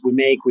Classico that we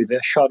make with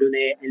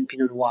Chardonnay and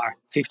Pinot Noir,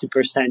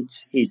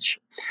 50% each.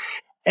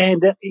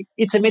 And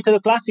it's a Metodo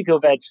Classico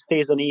that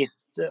stays on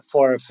yeast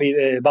for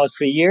about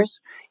 3 years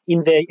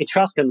in the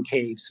Etruscan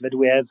caves that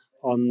we have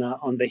on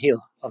the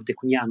hill of the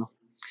Cugnano.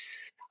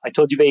 I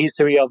told you the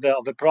history of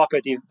the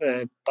property,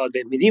 about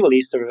the medieval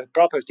history of the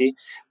property,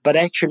 but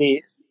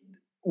actually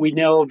we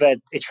know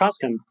that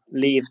Etruscan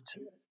lived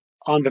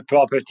on the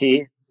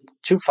property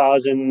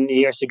 2,000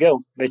 years ago.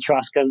 The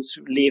Etruscans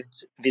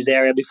lived this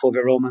area before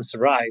the Romans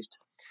arrived,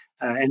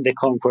 and they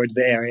conquered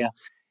the area.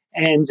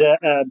 And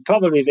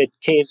probably the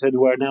caves that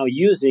we're now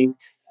using,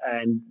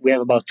 and we have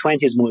about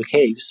 20 small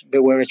caves, they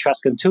were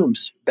Etruscan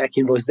tombs back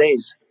in those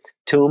days.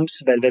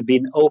 Tombs that had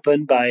been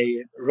opened by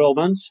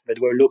Romans that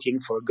were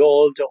looking for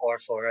gold or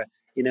for,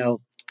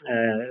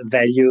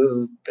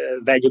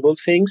 valuable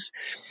things,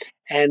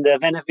 and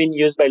then have been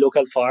used by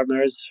local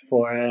farmers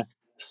for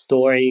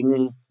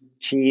storing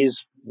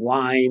cheese,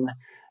 wine,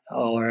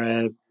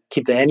 or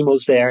keep the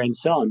animals there and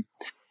so on.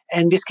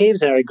 And these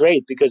caves are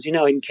great because,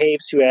 in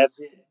caves you have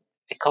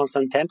a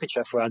constant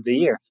temperature throughout the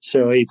year.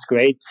 So it's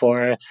great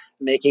for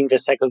making the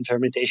second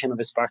fermentation of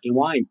a sparkling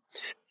wine.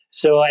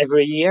 So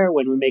every year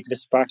when we make the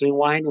sparkling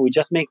wine, we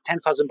just make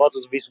 10,000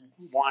 bottles of this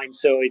wine.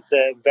 So it's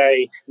a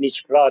very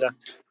niche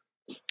product.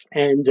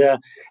 and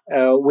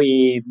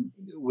we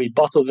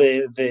bottle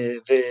the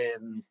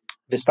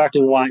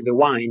sparkling wine, the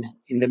wine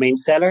in the main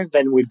cellar.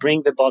 Then we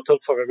bring the bottle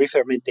for a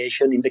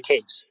re-fermentation in the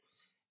caves,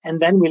 and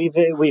then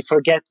we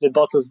forget the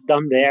bottles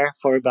down there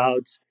for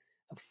about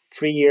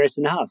 3 years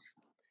and a half.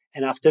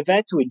 And after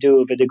that, we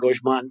do the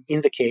degorgement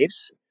in the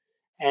caves,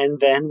 and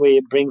then we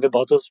bring the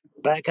bottles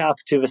back up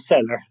to the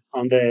cellar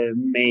on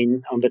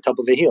the top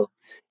of the hill,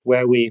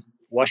 where we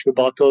wash the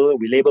bottle,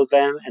 we label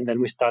them, and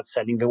then we start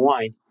selling the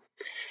wine.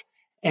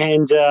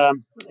 And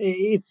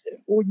it's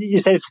you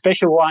said it's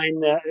special wine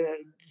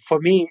for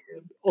me,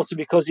 also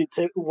because it's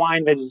a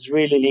wine that is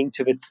really linked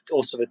to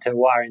also the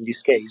terroir in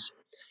this case.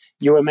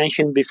 You were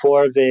mentioned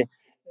before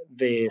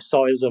the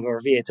soils of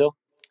Orvieto.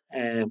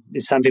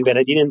 It's something that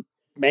I didn't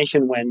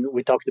mention when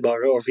we talked about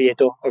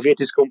Orvieto.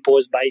 Orvieto is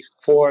composed by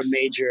four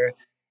major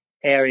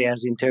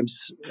areas in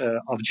terms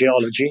of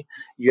geology.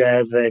 You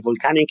have a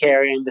volcanic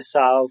area in the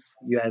south,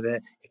 you have a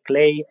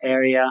clay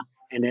area,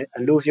 and an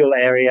alluvial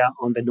area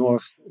on the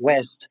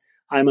northwest.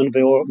 I'm on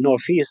the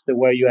northeast,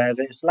 where you have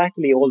a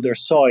slightly older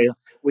soil,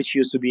 which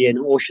used to be an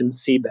ocean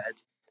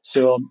seabed.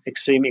 So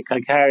extremely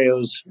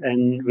calcareous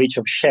and rich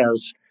of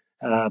shells,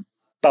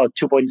 about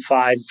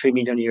 2.5, 3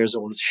 million years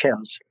old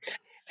shells.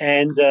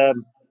 And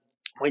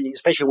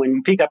especially when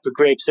you pick up the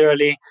grapes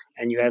early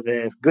and you have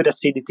a good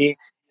acidity,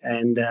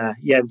 and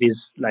you have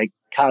these like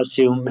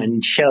calcium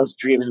and shells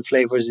driven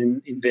flavors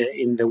in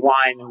the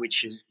wine,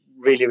 which is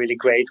really really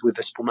great with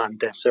the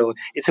spumante. So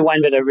it's a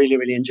wine that I really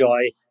really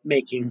enjoy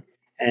making,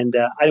 and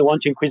I don't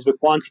want to increase the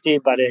quantity,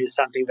 but it's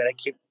something that I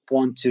keep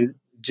want to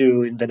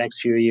do in the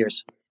next few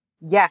years.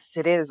 Yes,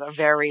 it is a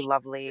very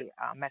lovely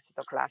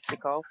mezzo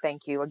classico.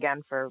 Thank you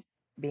again for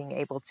being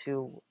able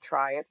to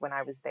try it when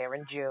I was there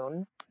in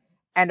June.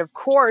 And of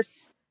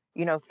course,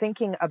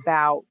 thinking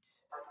about,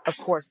 of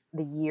course,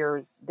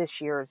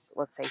 this year's,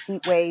 let's say,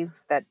 heat wave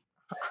that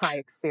I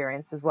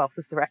experienced, as well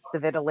as the rest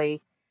of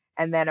Italy.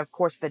 And then, of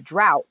course, the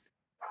drought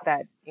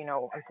that,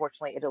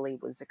 unfortunately, Italy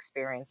was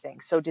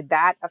experiencing. So did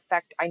that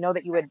affect? I know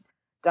that you had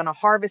done a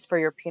harvest for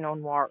your Pinot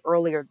Noir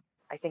earlier,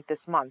 I think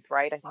this month,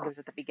 right? I think it was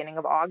at the beginning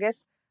of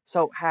August.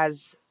 So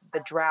has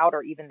the drought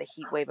or even the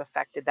heat wave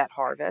affected that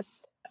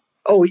harvest?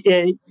 Oh,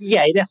 yeah,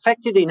 it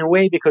affected in a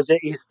way because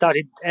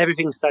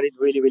everything started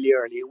really, really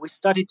early. We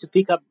started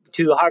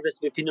to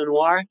harvest the Pinot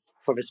Noir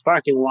for the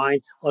sparkling wine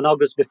on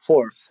August the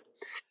 4th,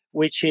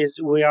 which is,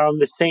 we are on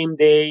the same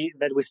day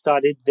that we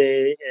started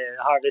the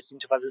harvest in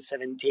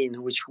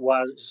 2017, which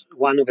was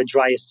one of the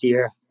driest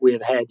year we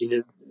have had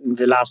in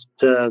the last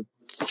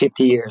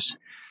 50 years.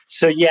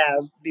 So yeah,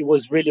 it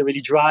was really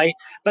really dry,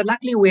 but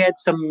luckily we had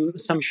some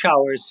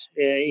showers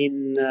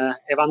in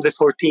around the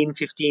 14th,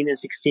 15th, and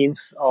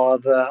 16th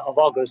of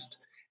August.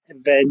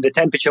 Then the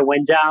temperature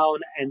went down,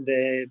 and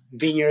the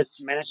vineyards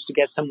managed to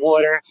get some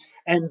water,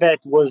 and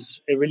that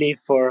was a relief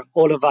for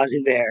all of us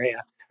in the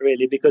area,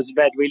 really, because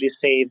that really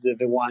saved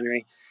the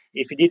winery.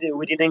 If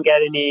we didn't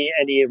get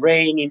any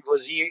rain in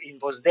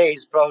those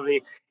days,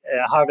 probably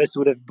harvest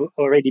would have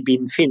already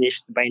been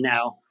finished by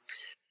now.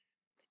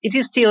 It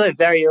is still a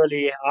very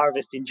early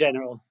harvest in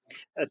general.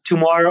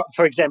 Tomorrow,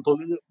 for example,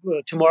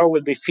 tomorrow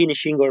we'll be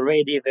finishing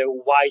already the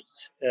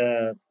white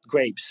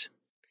grapes.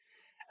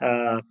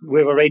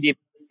 We've already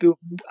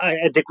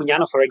at the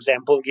Cugnano, for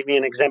example. Give me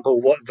an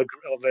example of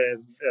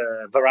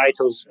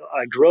varietals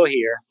I grow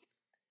here.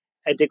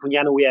 At the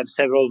Cugnano, we have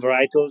several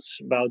varietals,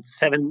 about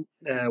 7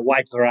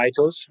 white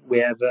varietals.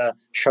 We have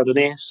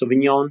Chardonnay,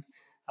 Sauvignon,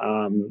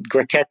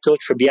 Grechetto,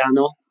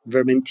 Trebbiano,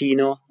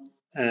 Vermentino,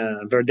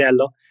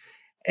 Verdello.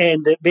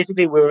 And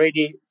basically, we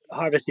already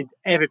harvested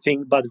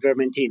everything but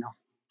Vermentino.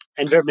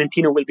 And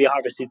Vermentino will be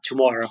harvested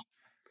tomorrow.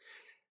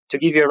 To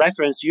give you a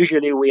reference,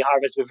 usually we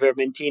harvest with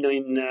Vermentino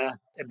in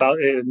about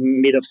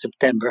mid of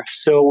September.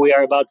 So we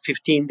are about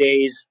 15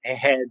 days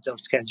ahead of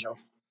schedule.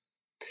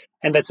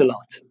 And that's a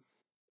lot.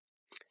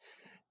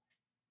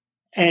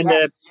 And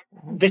Yes.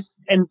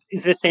 and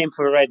it's the same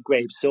for red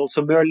grapes. So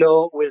also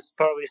Merlot, we'll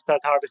probably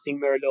start harvesting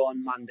Merlot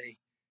on Monday.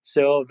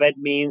 So that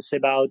means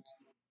about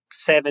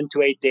 7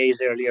 to 8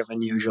 days earlier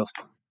than usual.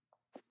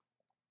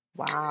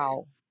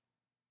 Wow.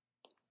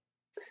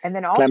 And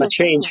then also Climate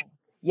change. thinking,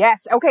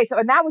 yes. Okay. So,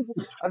 and that was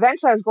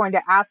eventually I was going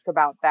to ask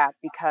about that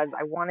because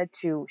I wanted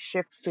to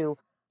shift to,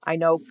 I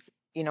know,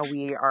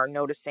 we are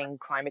noticing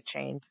climate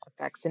change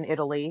effects in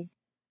Italy,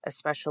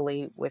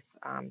 especially with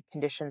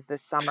conditions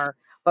this summer.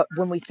 But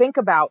when we think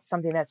about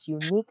something that's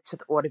unique to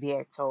the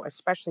Orvieto,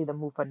 especially the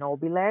Muffa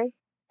Nobile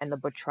and the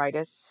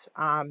Botrytis,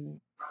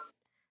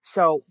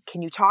 so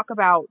can you talk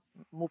about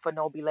Muffa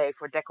Nobile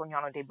for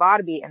Decognano dei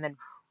Barbi, and then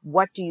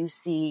what do you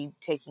see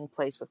taking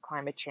place with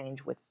climate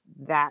change with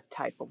that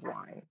type of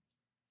wine?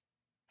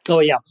 Oh,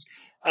 yeah.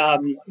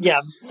 Yeah,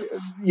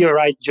 you're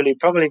right, Julie.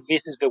 Probably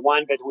this is the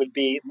one that will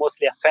be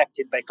mostly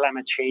affected by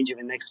climate change in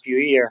the next few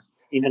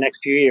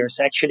years.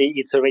 Actually,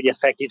 it's already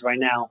affected right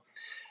now.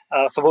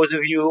 For those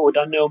of you who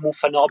don't know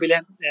Muffa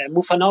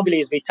Nobile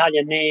is the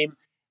Italian name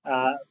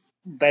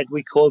that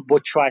we call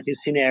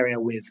botrytis cinerea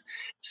with.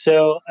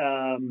 So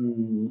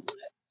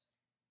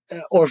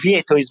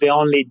Orvieto is the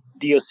only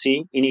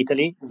DOC in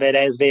Italy that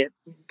has the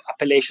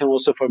appellation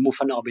also for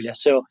Muffa nobile.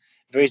 So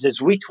there is a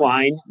sweet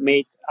wine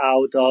made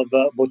out of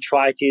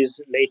botrytis,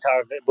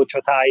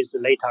 botrytized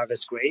late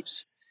harvest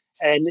grapes,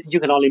 and you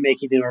can only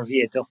make it in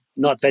Orvieto.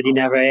 Not that in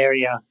every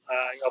area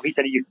of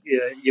Italy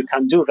you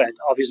can do that.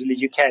 Obviously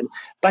you can,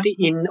 but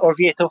in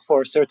Orvieto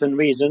for certain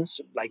reasons,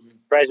 like the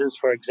presence,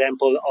 for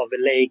example, of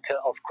a lake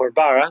of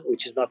Corbara,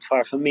 which is not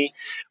far from me,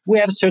 we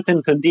have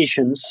certain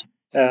conditions,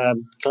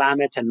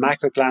 climate and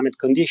microclimate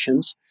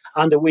conditions,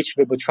 under which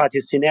the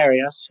Botrytis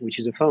cinereus, which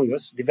is a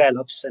fungus,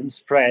 develops and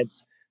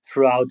spreads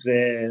throughout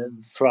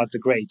the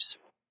grapes.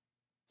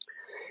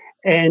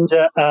 And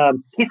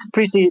it's a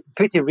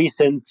pretty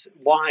recent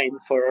wine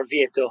for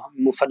Orvieto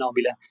Muffa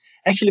nobile.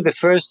 Actually, the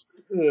first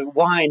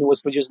wine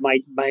was produced by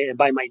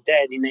my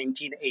dad in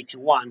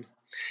 1981.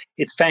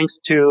 It's thanks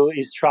to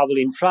his travel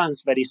in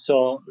France that he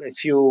saw a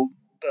few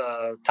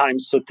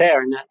times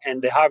Sauternes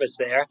and the harvest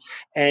there.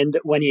 And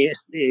when he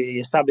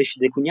established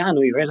the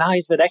Cugnano, he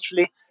realized that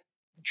actually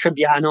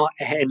Trebbiano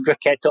and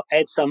Grechetto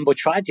had some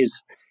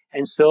botrytis.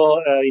 And so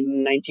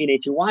in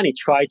 1981, he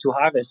tried to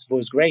harvest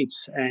those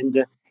grapes.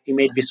 And he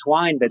made this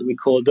wine that we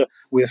called,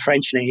 with a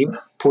French name,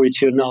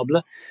 Pourriture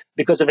Noble,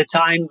 because at the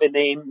time the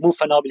name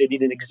Muffa nobile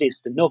didn't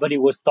exist. And nobody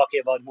was talking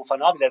about Muffa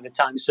nobile at the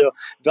time. So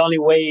the only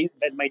way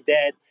that my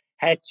dad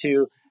had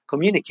to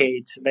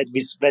communicate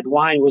that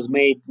wine was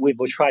made with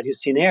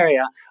Botrytis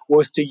cinerea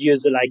was to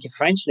use like a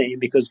French name,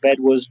 because that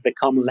was the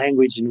common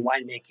language in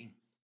winemaking.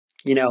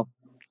 You know,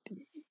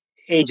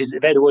 ages.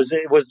 That it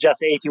was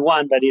just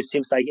 81, but it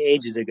seems like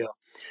ages ago.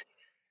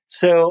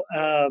 So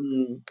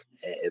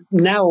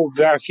now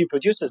there are a few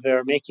producers that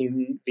are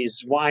making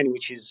this wine,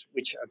 which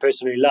I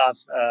personally love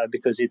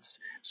because it's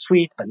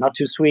sweet but not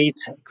too sweet,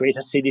 great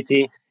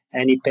acidity,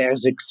 and it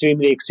pairs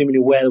extremely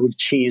well with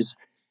cheese.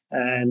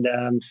 And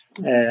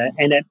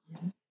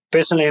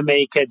personally, I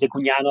make the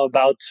Cugnano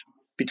about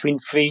between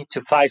 3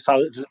 to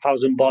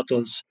 5,000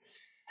 bottles.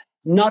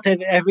 Not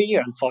every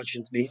year,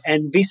 unfortunately,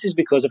 and this is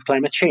because of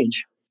climate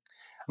change.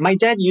 My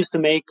dad used to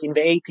make in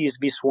the 80s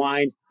this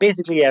wine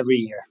basically every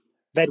year.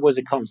 That was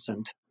a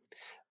constant.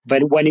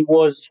 But when it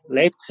was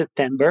late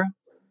September,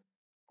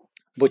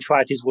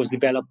 botrytis was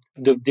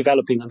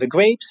developing on the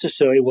grapes.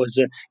 So it was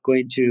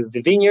going to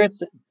the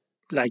vineyards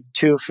like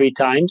 2-3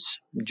 times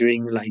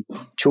during like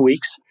 2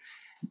 weeks,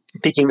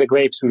 picking the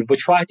grapes with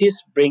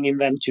botrytis, bringing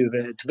them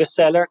to the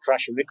cellar,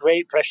 pressing the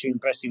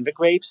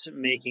grapes,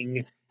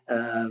 making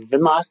the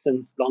must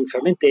and long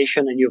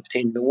fermentation, and you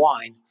obtain the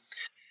wine.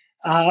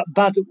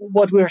 But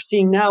what we're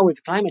seeing now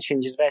with climate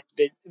change is that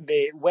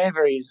the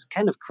weather is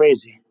kind of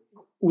crazy.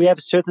 We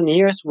have certain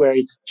years where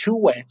it's too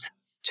wet,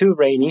 too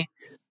rainy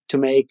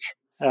to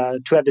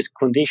have this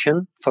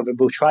condition for the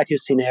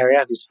botrytis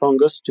cinerea, this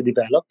fungus, to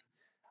develop.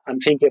 I'm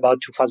thinking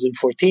about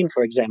 2014,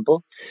 for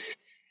example,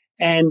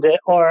 and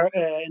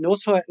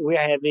also we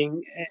are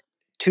having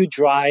too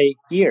dry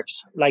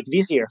years, like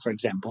this year, for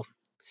example.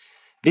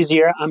 This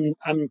year,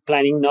 I'm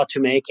planning not to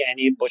make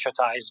any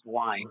botrytized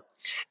wine.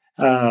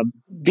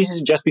 This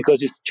is just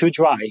because it's too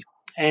dry.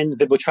 And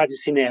the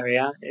Botrytis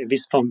cinerea,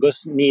 this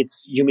fungus,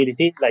 needs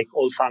humidity, like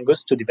all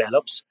fungus, to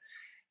develop.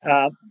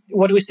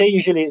 What we say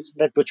usually is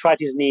that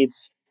Botrytis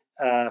needs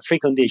three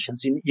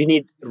conditions. You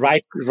need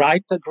ripe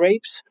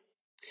grapes,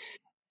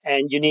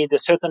 and you need a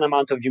certain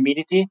amount of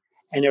humidity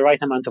and the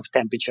right amount of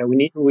temperature,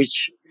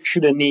 which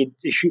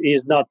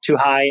is not too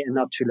high and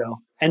not too low.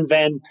 And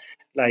then,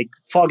 like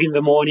fog in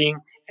the morning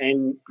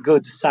and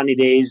good sunny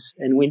days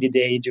and windy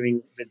day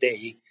during the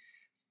day.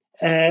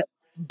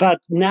 But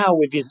now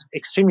with this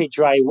extremely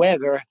dry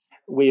weather,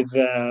 with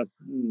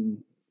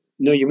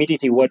no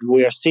humidity, what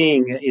we are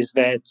seeing is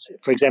that,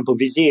 for example,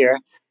 this year,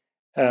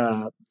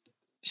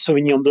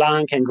 Sauvignon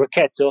Blanc and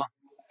Grechetto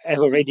have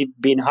already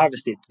been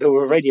harvested. They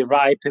were already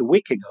ripe a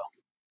week ago.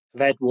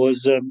 That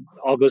was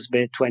August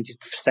the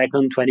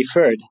 22nd,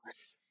 23rd.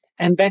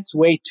 And that's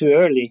way too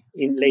early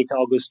in late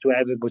August to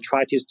have a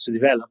botrytis to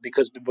develop,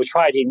 because the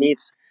botrytis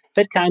needs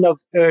that kind of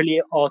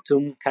early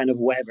autumn kind of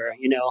weather,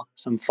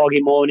 some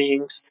foggy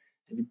mornings,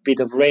 a bit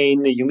of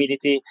rain,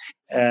 humidity,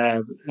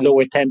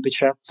 lower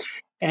temperature,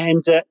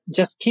 and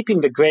just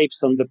keeping the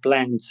grapes on the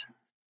plant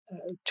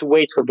to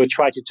wait for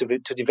botrytis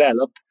to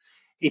develop.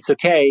 It's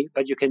okay,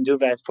 but you can do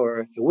that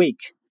for a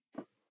week,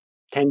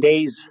 10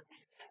 days,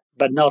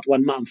 but not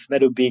 1 month.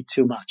 That would be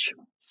too much.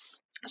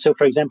 So,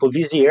 for example,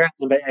 this year,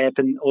 and that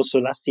happened also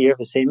last year,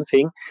 the same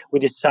thing, we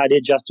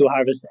decided just to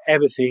harvest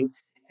everything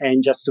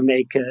and just to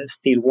make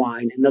still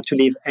wine, not to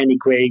leave any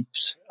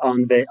grapes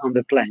on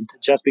the plant,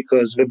 just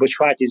because the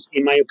botrytis,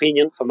 in my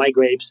opinion, for my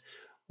grapes,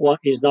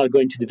 is not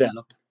going to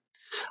develop.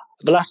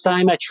 The last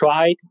time I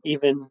tried,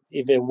 even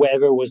if the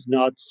weather was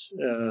not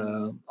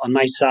on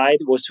my side,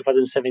 was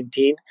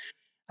 2017.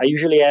 I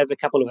usually have a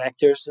couple of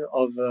hectares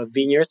of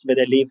vineyards that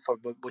I leave for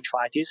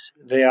botrytis.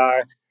 They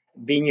are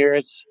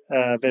vineyards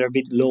that are a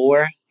bit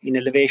lower in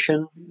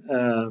elevation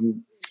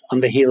on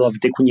the hill of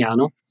De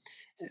Cugnano,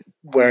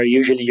 where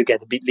usually you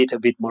get a little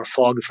bit more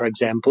fog, for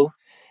example.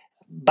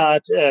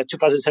 But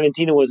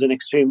 2017 was an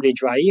extremely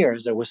dry year,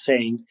 as I was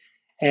saying.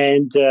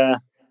 And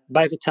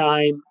by the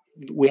time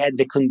we had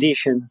the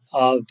condition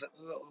of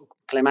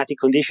climatic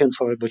condition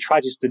for the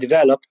botrytis to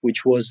develop,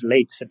 which was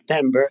late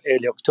September,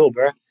 early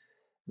October,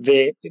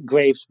 the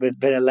grapes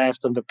that are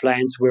left on the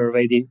plants were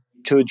already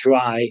too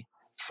dry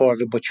for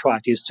the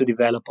botrytis to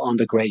develop on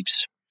the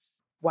grapes.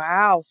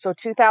 Wow. So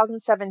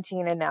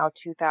 2017 and now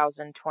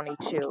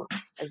 2022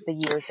 as the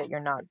years that you're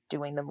not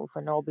doing the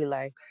Mufa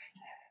nobile.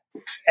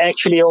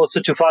 Actually, also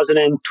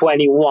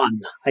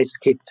 2021, I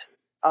skipped.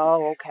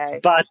 Oh, okay.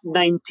 But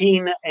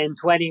 19 and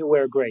 20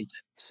 were great.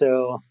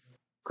 So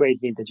great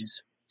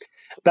vintages.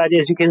 But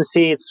as you can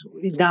see,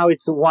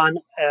 it's one.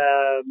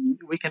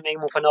 We can make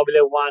Mufa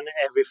nobile one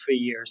every 3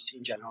 years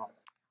in general.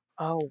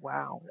 Oh,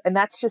 wow. And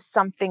that's just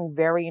something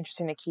very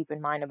interesting to keep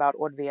in mind about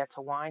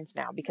Orvieto wines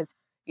now, because,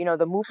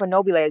 the Mufa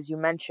Nobile, as you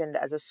mentioned,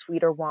 as a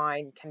sweeter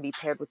wine can be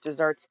paired with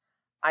desserts.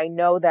 I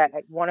know that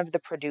at one of the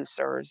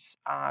producers,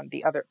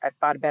 the other at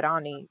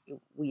Barberani,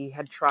 we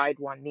had tried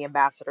one, the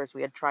ambassadors,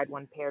 we had tried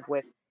one paired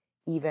with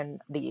even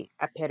the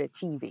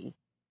aperitivi.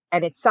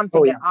 And it's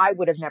something Oh that yeah. I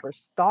would have never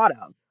thought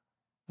of,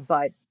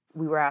 but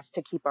we were asked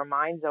to keep our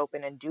minds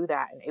open and do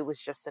that. And it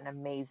was just an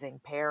amazing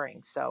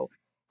pairing. So,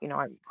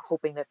 I'm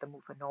hoping that the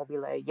Mufa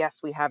nobile,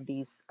 yes, we have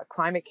these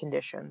climate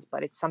conditions,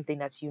 but it's something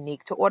that's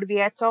unique to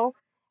Orvieto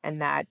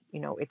and that,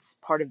 it's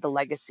part of the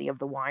legacy of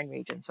the wine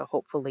region. So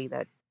hopefully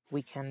that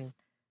we can,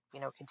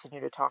 continue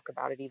to talk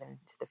about it even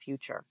into the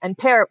future and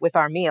pair it with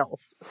our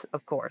meals,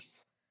 of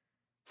course.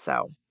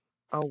 So,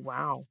 oh,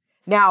 wow.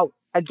 Now,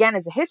 again,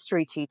 as a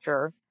history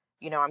teacher,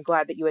 I'm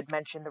glad that you had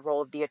mentioned the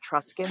role of the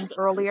Etruscans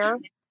earlier,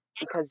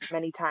 because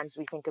many times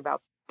we think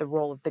about the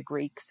role of the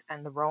Greeks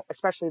and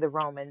especially the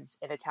Romans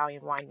in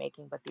Italian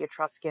winemaking, but the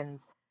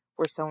Etruscans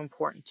were so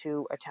important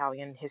to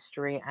Italian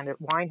history and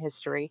wine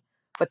history.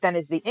 But then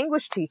as the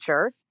English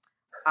teacher,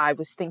 I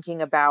was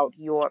thinking about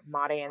your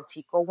Mare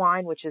Antico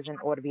wine, which is an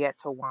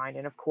Orvieto wine.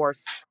 And of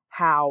course,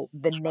 how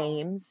the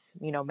names,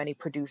 many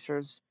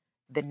producers,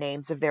 the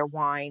names of their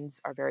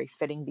wines are very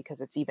fitting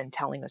because it's even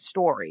telling a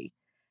story.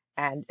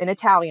 And in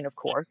Italian, of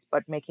course,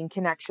 but making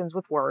connections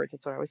with words.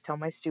 That's what I always tell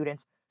my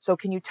students. So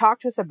can you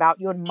talk to us about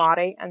your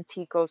Mare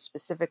Antico,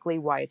 specifically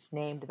why it's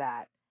named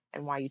that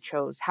and why you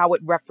chose, how it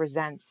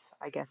represents,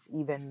 I guess,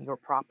 even your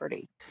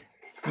property?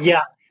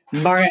 Yeah,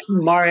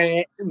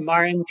 Marantico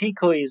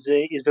is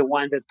the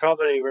wine that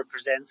probably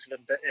represents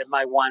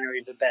my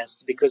winery the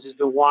best, because it's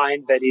the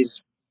wine that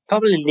is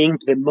probably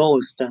linked the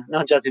most,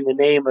 not just in the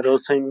name but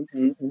also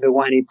in the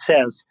wine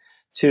itself,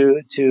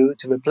 to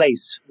the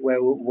place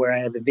where I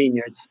had the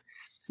vineyards.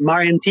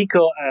 Mare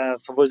Antico,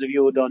 for those of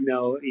you who don't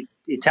know,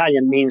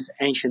 Italian means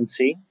ancient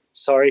sea.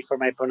 Sorry for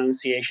my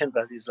pronunciation,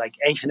 but it's like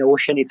ancient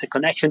ocean. It's a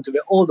connection to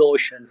the old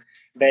ocean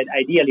that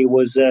ideally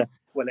was,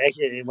 well,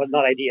 actually, it was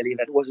not ideally,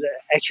 that was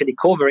actually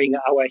covering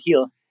our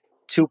hill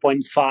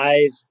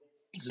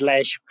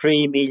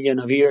 2.5/3 million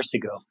of years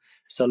ago.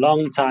 So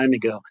long time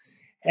ago.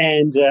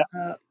 And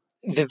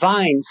the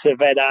vines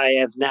that I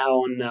have now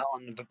on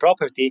the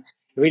property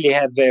really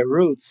have their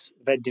roots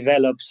that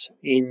develops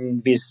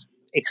in this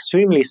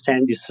extremely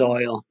sandy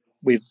soil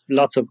with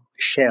lots of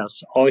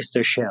shells,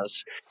 oyster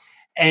shells.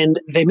 And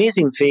the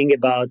amazing thing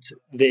about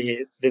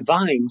the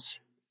vines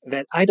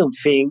that I don't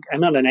think,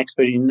 I'm not an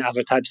expert in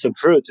other types of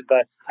fruit,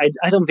 but I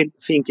don't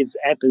think it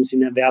happens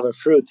in the other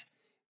fruit.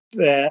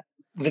 The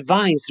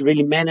vines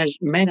really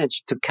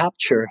manage to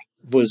capture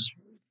those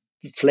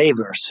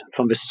flavors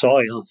from the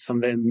soil,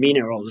 from the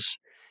minerals,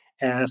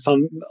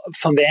 from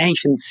the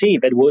ancient sea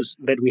that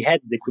we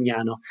had the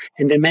Cugnano,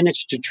 and they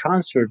managed to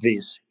transfer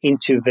this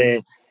into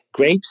the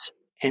grapes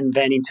and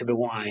then into the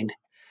wine,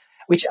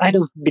 which I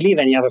don't believe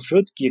any other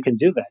fruit you can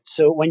do that.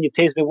 So when you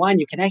taste the wine,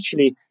 you can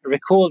actually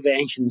recall the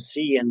ancient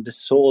sea and the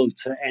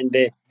salt and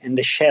the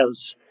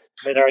shells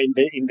that are in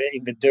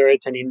the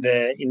dirt and in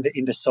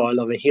the soil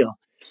of a hill.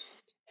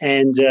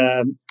 And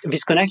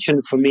this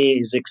connection for me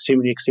is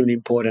extremely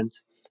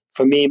important.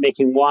 For me,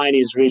 making wine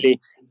is really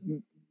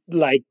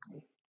like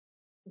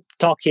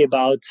talking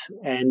about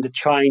and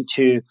trying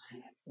to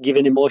give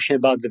an emotion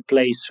about the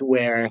place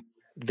where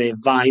the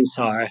vines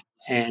are,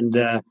 and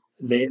the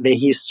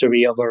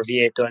history of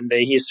Orvieto and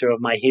the history of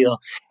my hill,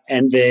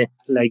 and the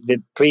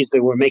priests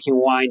that were making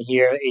wine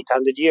here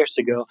 800 years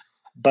ago,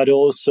 but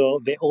also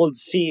the old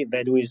sea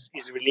that is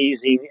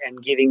releasing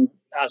and giving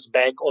us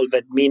back all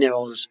that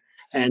minerals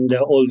and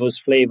all those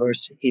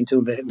flavors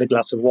into the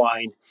glass of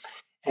wine.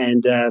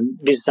 And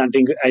this is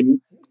something I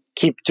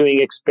keep doing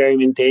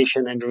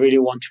experimentation and really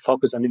want to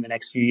focus on in the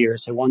next few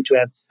years. I want to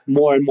have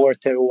more and more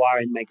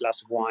terroir in my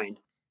glass of wine.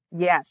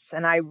 Yes,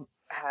 and I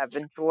have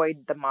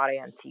enjoyed the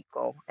Mare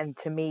Antico. And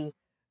to me,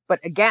 but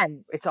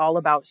again, it's all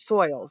about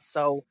soils.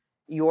 So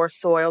your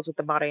soils with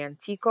the Mare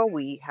Antico,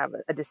 we have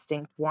a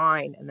distinct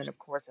wine. And then, of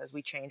course, as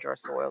we change our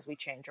soils, we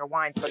change our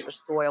wines. But the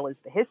soil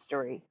is the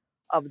history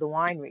of the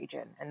wine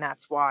region. And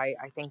that's why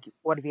I think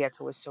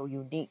Orvieto is so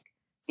unique,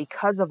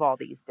 because of all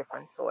these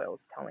different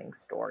soils telling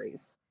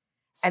stories.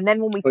 And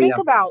then when we Oh think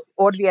yeah. about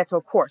Orvieto,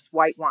 of course,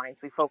 white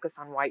wines, we focus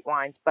on white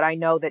wines. But I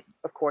know that,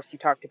 of course, you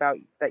talked about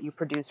that you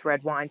produce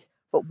red wines.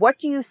 But what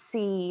do you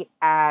see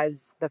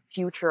as the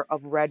future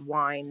of red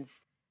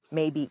wines,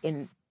 maybe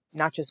in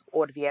not just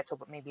Orvieto,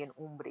 but maybe in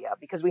Umbria?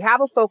 Because we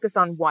have a focus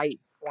on white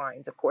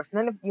wines, of course.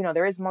 And then,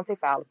 there is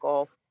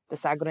Montefalco, the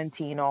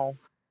Sagrantino.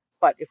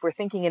 But if we're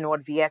thinking in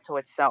Orvieto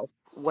itself,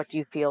 what do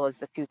you feel is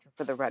the future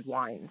for the red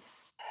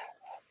wines?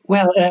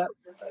 Well,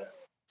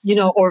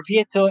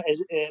 Orvieto,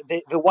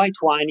 the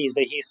white wine is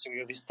the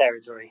history of his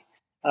territory.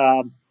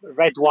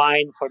 Red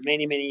wine for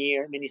many, many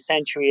years, many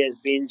centuries has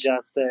been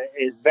just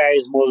a very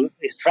small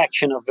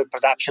fraction of the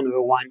production of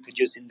the wine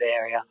produced in the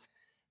area.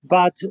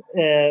 But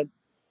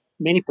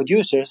many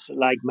producers,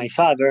 like my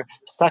father,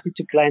 started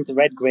to plant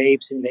red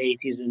grapes in the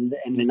 80s and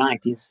the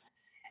 90s.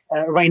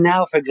 Right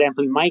now, for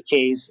example, in my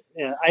case,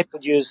 I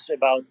produce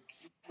about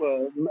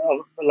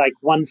like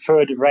one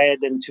third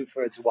red and two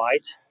thirds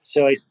white.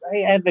 So I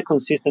have a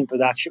consistent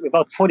production,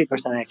 about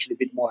 40% actually, a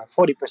bit more.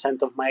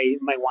 40% of my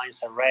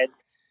wines are red.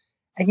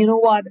 And you know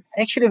what?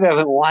 Actually, we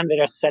have one that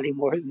are selling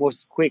more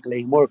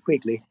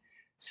quickly.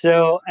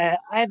 So I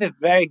have a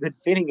very good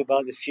feeling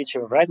about the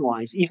future of red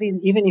wines, even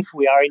if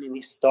we are in an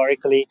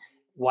historically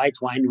white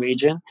wine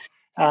region.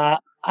 Uh,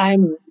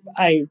 I'm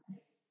I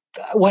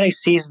what I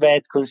see is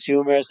that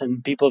consumers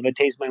and people that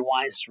taste my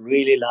wines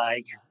really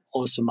like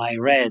also my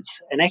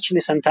reds. And actually,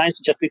 sometimes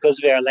just because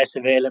they are less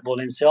available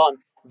and so on,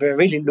 they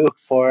really look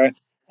for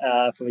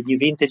the new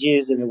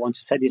vintages and they want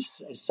to set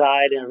this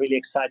aside and are really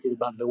excited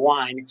about the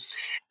wine.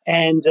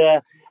 And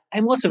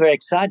I'm also very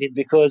excited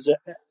because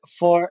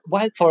for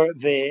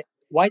the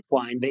white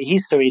wine, the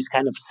history is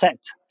kind of set.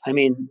 I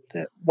mean,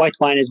 the white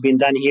wine has been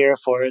done here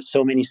for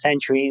so many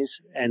centuries,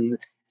 and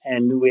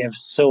we have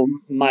so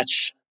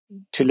much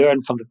to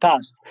learn from the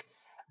past.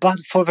 But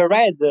for the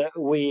red,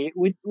 we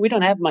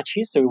don't have much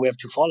history we have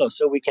to follow,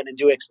 so we can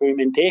do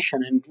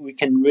experimentation and we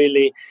can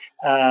really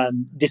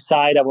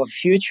decide our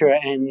future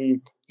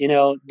and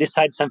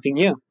decide something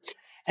new.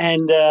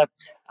 And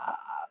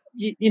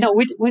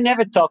we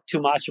never talk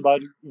too much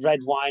about red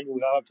wine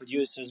with our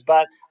producers,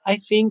 but I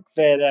think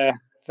that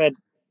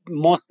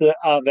most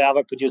of the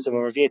other producers of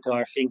Orvieto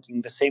are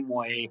thinking the same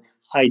way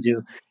I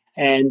do.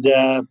 And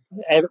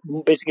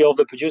basically, all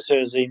the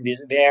producers in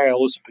this area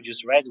also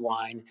produce red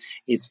wine.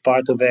 It's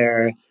part of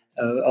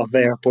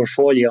their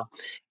portfolio,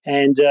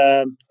 and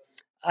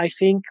I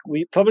think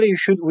we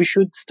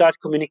should start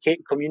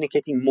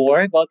communicating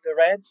more about the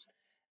reds,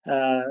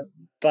 uh,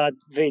 but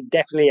they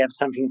definitely have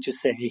something to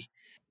say.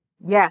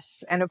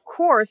 Yes, and of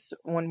course,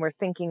 when we're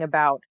thinking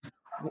about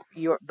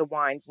the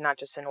wines, not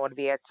just in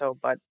Orvieto,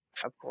 but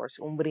of course,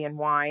 Umbrian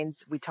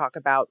wines, we talk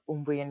about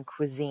Umbrian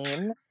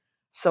cuisine.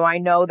 So I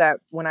know that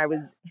when I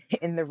was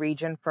in the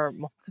region for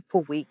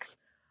multiple weeks,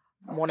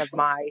 one of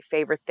my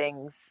favorite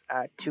things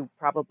I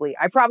probably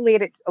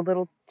ate it a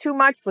little too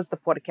much was the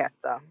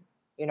porchetta.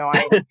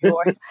 I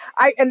enjoy,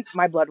 and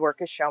my blood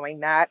work is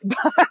showing that,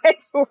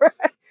 but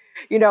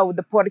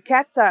the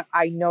porchetta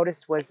I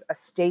noticed was a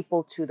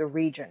staple to the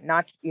region.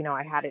 Not,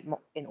 I had it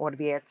in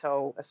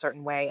Orvieto a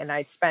certain way, and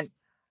I'd spent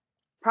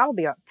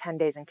probably 10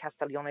 days in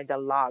Castiglione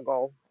del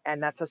Lago,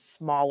 and that's a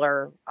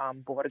smaller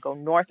borgo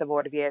north of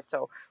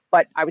Orvieto.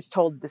 But I was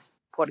told this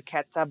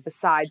porchetta,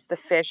 besides the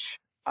fish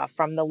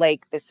from the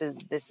lake, this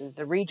is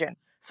the region.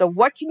 So,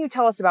 what can you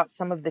tell us about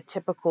some of the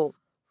typical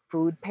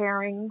food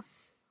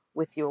pairings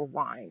with your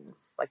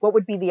wines? Like, what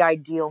would be the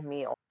ideal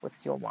meal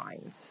with your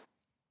wines?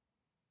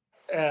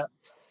 Uh,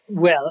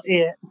 well,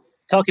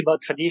 talking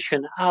about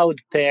tradition, I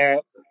would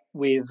pair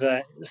with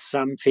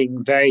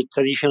something very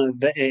traditional,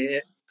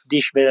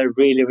 dish that I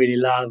really, really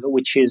love,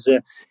 which is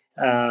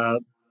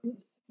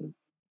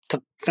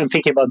I'm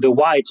thinking about the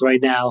white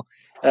right now,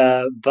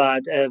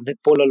 but the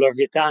pollo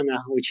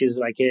all'orvietana, which is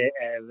like a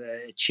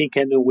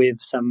chicken with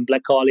some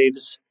black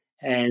olives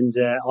and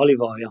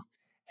olive oil,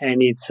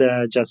 and it's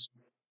just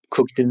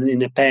cooked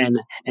in a pan,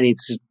 and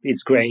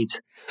it's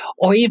great.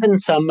 Or even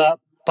some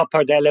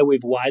pappardelle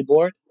with wild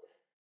boar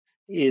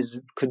is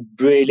could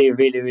really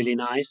really really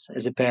nice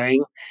as a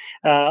pairing.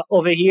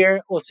 Over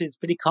here also it's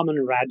pretty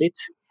common rabbit.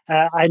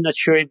 I'm not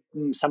sure if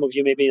some of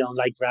you maybe don't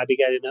like rabbit.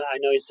 I don't know. I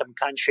know in some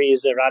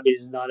countries rabbit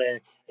is not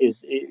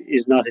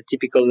a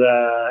typical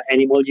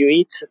animal you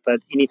eat,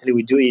 but in Italy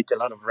we do eat a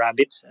lot of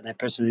rabbit, and I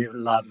personally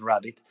love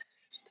rabbit.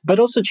 But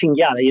also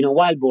cinghiale,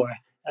 wild boar,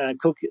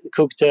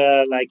 cooked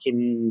like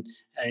in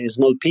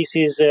small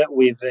pieces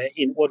with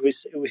in what we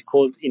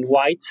called in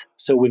white,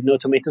 so with no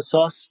tomato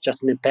sauce,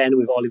 just in a pan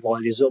with olive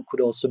oil. This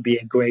could also be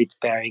a great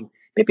pairing.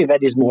 Maybe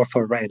that is more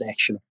for red,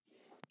 actually.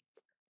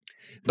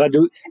 But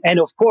and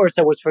of course,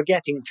 I was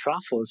forgetting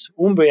truffles.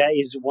 Umbria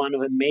is one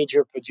of the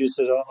major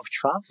producers of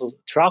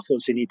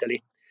truffles in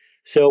Italy.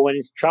 So when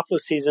it's truffle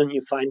season,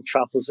 you find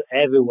truffles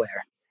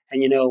everywhere.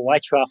 And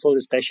white truffle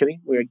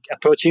especially. We're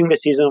approaching the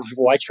season of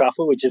white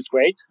truffle, which is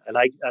great.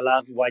 I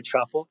love white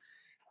truffle.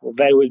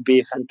 That will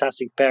be a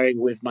fantastic pairing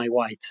with my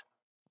white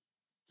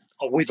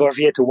or with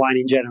Orvieto wine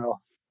in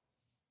general.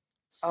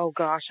 Oh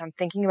gosh, I'm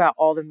thinking about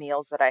all the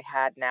meals that I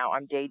had now.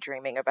 I'm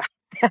daydreaming about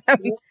them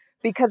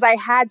because I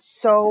had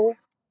so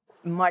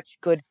much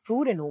good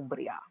food in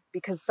Umbria.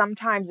 Because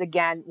sometimes,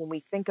 again, when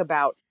we think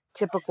about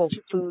typical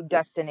food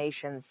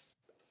destinations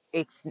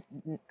it's,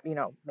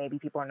 maybe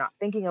people are not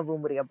thinking of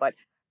Umbria, but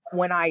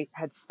when I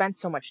had spent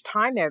so much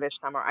time there this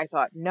summer, I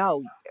thought,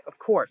 no, of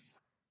course,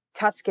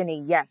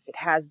 Tuscany, yes, it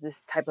has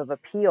this type of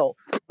appeal,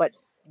 but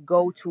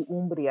go to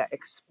Umbria,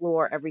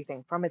 explore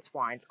everything from its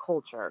wines,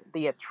 culture,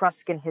 the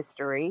Etruscan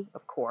history,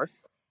 of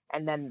course,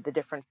 and then the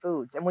different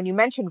foods. And when you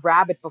mentioned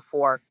rabbit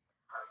before,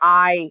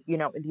 in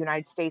the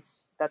United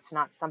States, that's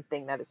not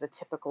something that is a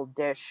typical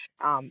dish.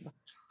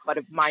 But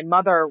my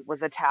mother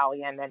was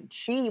Italian, and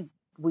she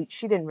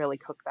didn't really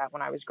cook that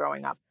when I was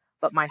growing up.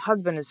 But my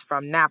husband is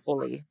from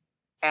Napoli,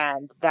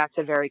 and that's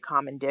a very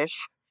common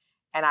dish.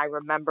 And I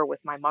remember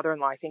with my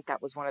mother-in-law, I think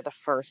that was one of the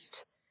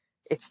first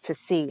it's to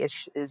see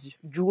is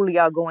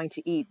Julia going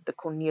to eat the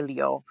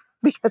coniglio?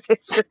 Because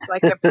it's just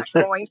like if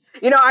I'm going,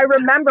 I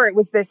remember it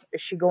was this,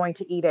 is she going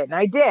to eat it? And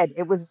I did.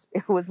 It was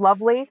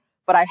lovely,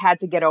 but I had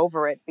to get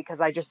over it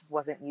because I just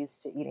wasn't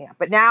used to eating it.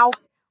 But now,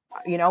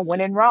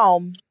 when in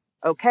Rome,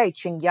 okay,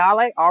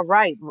 cinghiale, all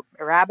right,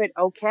 rabbit,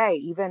 okay.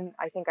 Even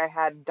I think I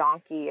had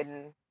donkey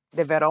in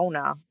the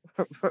Verona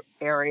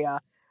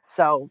area.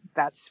 So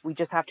we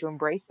just have to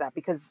embrace that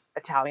because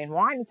Italian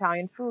wine,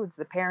 Italian foods,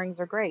 the pairings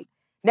are great.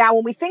 Now,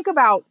 when we think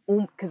about,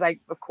 because I,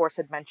 of course,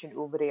 had mentioned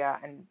Umbria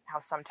and how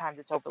sometimes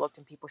it's overlooked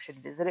and people should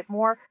visit it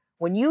more.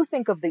 When you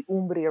think of the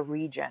Umbria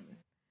region,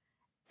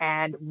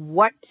 and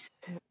what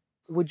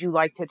would you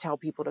like to tell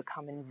people to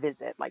come and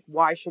visit? Like,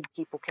 why should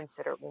people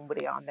consider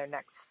Umbria on their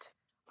next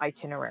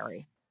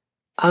itinerary?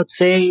 I'd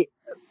say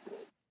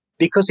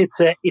because it's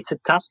a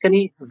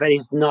Tuscany that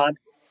is not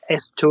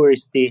as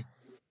touristy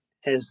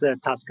as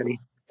Tuscany.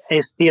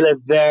 It's still a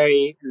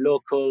very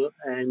local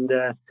and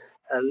a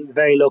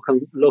very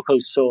local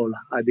soul,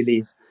 I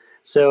believe.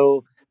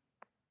 So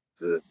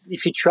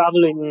if you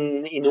travel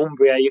in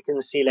Umbria, you can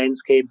see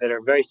landscapes that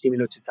are very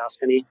similar to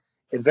Tuscany,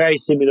 a very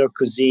similar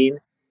cuisine,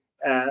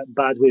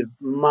 but with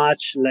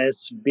much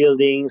less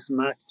buildings,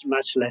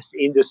 much less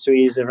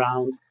industries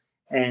around,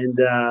 and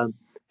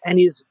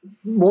is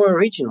more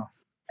original.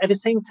 At the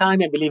same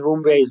time, I believe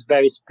Umbria is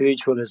very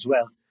spiritual as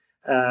well.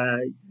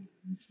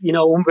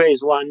 Umbria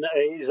is one.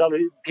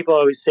 People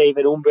always say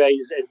that Umbria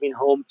has been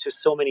home to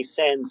so many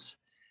saints,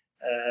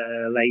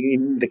 like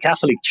in the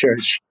Catholic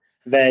Church,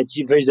 that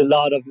there's a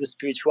lot of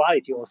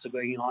spirituality also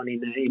going on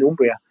in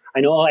Umbria.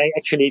 I know,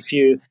 actually, if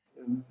you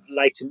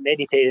like to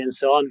meditate and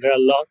so on, there are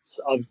lots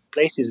of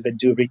places that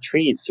do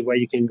retreats where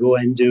you can go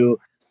and do.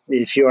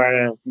 If you are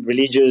a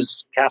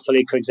religious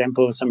Catholic, for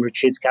example, some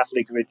retreats,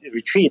 Catholic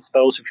retreats,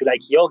 but also if you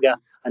like yoga,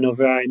 I know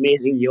there are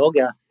amazing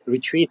yoga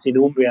retreats in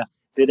Umbria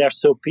that are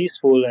so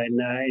peaceful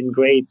and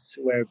great,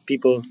 where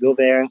people go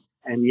there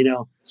and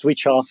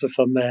switch off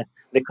from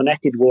the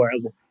connected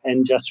world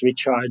and just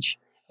recharge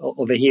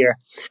over here.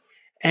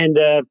 And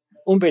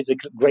Umbria is a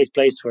great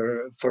place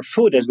for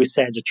food, as we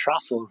said, the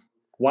truffle,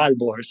 wild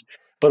boars,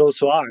 but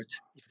also art.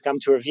 If you come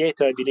to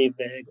Orvieto, I believe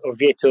the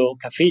Orvieto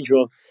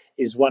Cathedral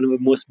is one of the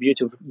most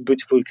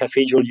beautiful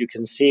cathedral you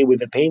can see, with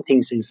the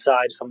paintings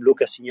inside from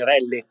Luca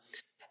Signorelli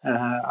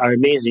are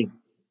amazing.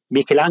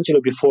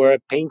 Michelangelo, before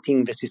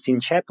painting the Sistine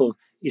Chapel,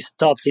 he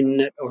stopped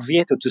in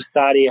Orvieto to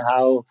study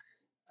how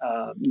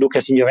Luca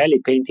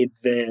Signorelli painted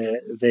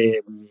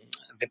the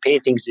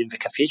paintings in the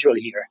cathedral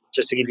here,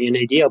 just to give you an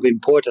idea of the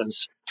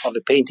importance of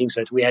the paintings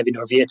that we have in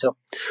Orvieto.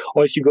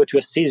 Or if you go to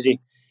Assisi,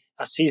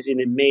 Assisi is an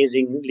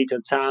amazing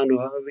little town.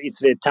 It's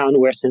the town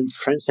where St.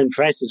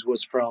 Francis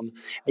was from,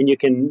 and you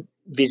can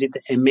visit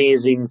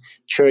amazing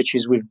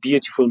churches with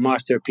beautiful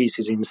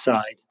masterpieces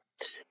inside.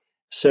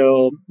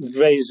 So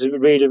there is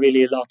really,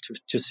 really a lot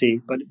to see.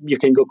 But you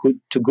can go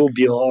to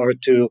Gubbio or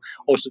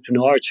also to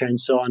Norcia and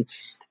so on.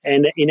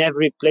 And in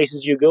every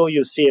places you go,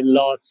 you'll see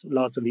lots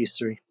of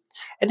history.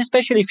 And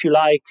especially if you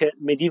like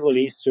medieval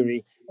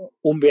history,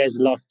 Umbria has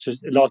a lot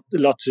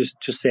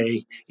to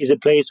say. It's a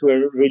place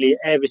where really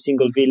every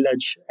single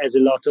village has a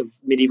lot of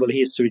medieval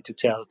history to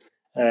tell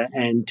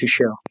and to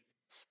show.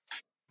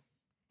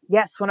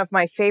 Yes, one of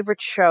my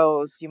favorite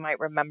shows, you might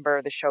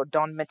remember the show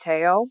Don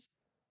Matteo.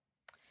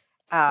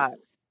 Oh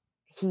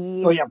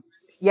He yeah,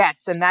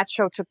 Yes, and that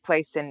show took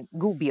place in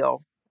Gubbio.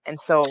 And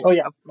so oh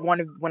yeah.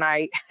 when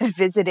I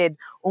visited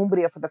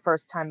Umbria for the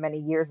first time many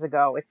years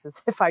ago, it's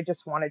as if I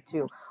just wanted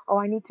to,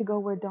 I need to go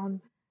where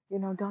Don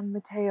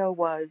Matteo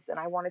was, and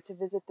I wanted to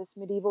visit this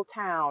medieval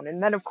town.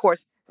 And then, of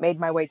course, made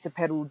my way to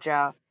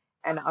Perugia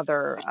and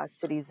other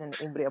cities in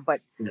Umbria. But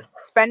Yeah.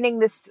 spending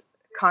this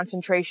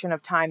concentration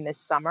of time this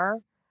summer,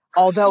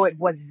 although it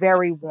was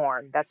very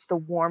warm, that's the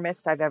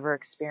warmest I've ever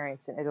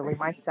experienced in Italy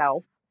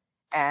myself.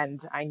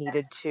 And I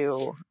needed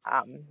to,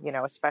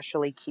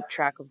 especially keep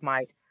track of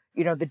my,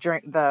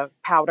 the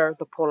powder,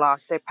 the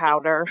Polace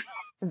powder.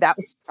 That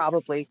was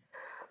probably,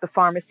 the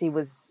pharmacy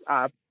was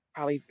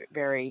probably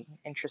very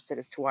interested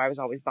as to why I was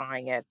always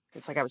buying it.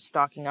 It's like I was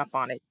stocking up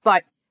on it.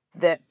 But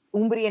the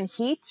Umbrian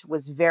heat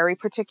was very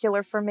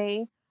particular for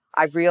me.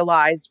 I've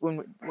realized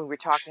when we were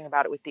talking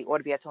about it with the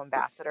Orvieto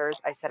ambassadors,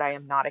 I said I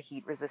am not a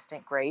heat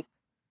resistant grape.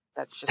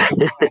 That's just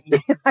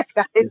like,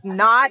 that is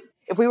not,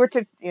 if we were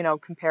to,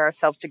 compare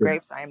ourselves to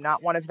grapes, I am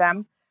not one of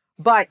them.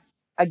 But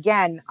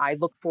again, I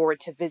look forward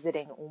to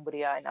visiting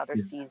Umbria in other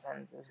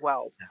seasons as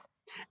well.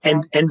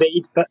 And the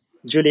heat,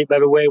 Julie, by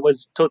the way,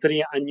 was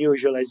totally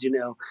unusual, as you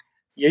know.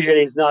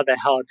 Usually it's not that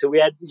hot. We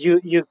had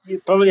you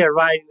probably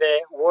arrived the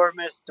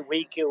warmest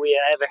week we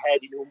ever had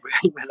in Umbria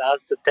in the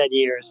last 10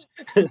 years.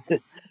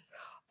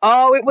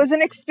 Oh, it was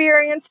an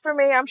experience for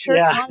me. I'm sure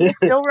Yeah. Tanya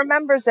still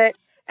remembers it.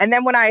 And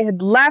then when I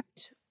had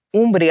left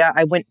Umbria,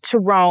 I went to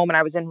Rome, and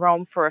I was in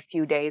Rome for a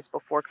few days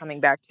before coming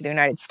back to the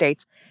United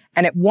States.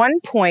 And at one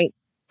point,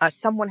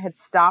 someone had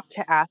stopped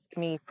to ask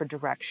me for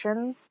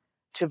directions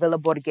to Villa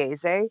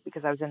Borghese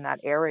because I was in that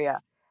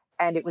area.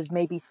 And it was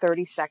maybe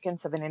 30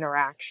 seconds of an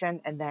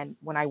interaction. And then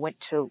when I went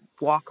to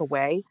walk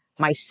away,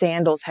 my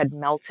sandals had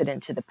melted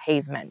into the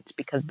pavement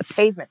because the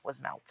pavement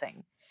was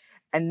melting.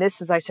 And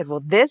I said,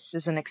 well, this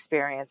is an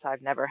experience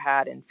I've never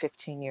had in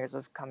 15 years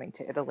of coming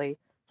to Italy.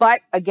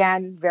 But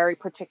again, very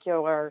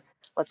particular.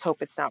 Let's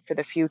hope it's not for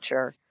the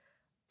future.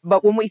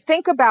 But when we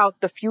think about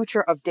the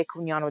future of De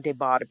Cugnano de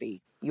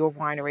Barbi, your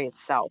winery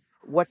itself,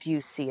 what do you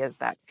see as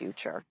that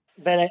future?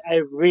 But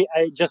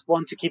I just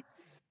want to keep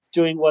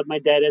doing what my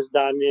dad has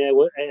done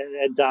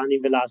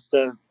in the last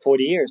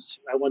 40 years.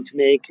 I want to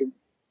make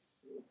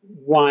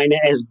wine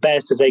as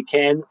best as I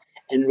can,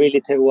 and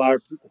really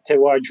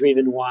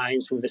terroir-driven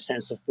wines with a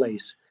sense of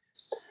place.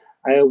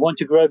 I want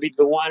to grow a bit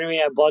the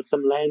winery. I bought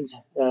some land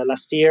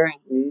last year,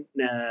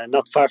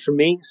 not far from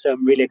me, so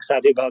I'm really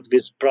excited about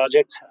this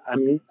project.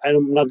 I'm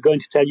not going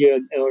to tell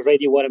you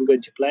already what I'm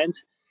going to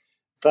plant,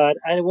 but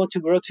I don't want to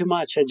grow too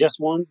much. I just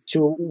want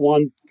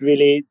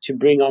really to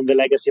bring on the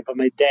legacy of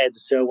my dad.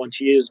 So I want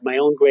to use my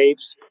own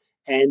grapes,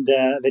 and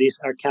that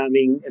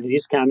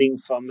is coming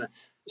from a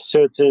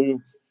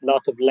certain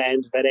lot of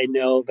land that I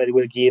know that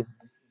will give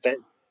that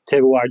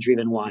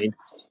terroir-driven wine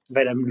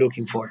that I'm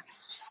looking for.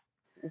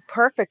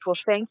 Perfect. Well,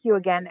 thank you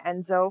again,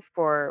 Enzo,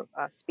 for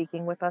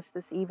speaking with us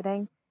this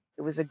evening.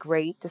 It was a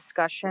great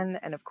discussion.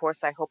 And of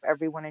course, I hope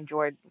everyone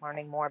enjoyed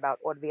learning more about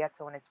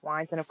Orvieto and its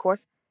wines. And of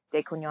course,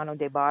 De Cugnano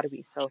de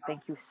Barbi. So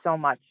thank you so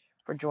much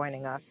for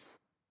joining us.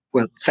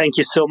 Well, thank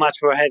you so much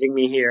for having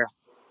me here.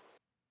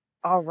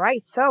 All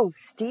right. So,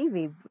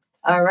 Stevie.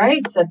 All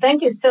right. So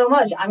thank you so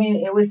much. I mean,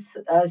 it was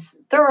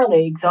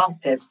thoroughly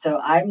exhaustive. So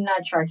I'm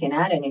not sure I can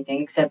add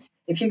anything except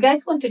if you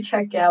guys want to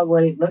check out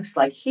what it looks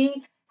like,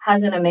 he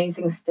has an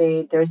amazing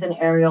state. There's an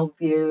aerial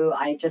view.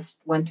 I just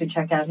went to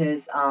check out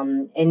his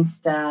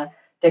Insta,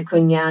 De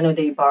Cugnano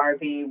de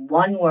Barbi,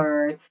 one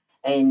word.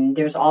 And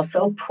there's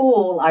also a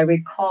pool. I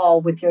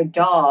recall with your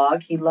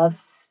dog, he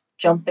loves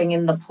jumping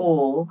in the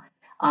pool.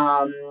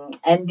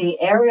 And the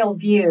aerial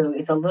view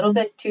is a little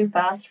bit too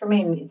fast for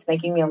me. It's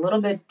making me a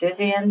little bit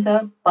dizzy,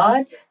 Enzo,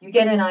 but you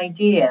get an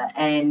idea.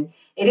 And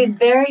it is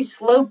very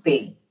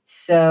slopey.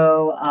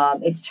 So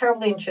it's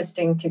terribly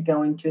interesting to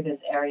go into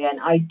this area. And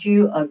I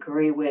do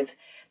agree with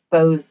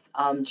both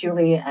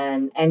Julie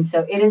and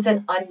Enzo. It is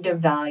an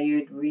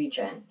undervalued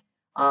region.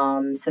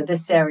 So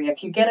this area,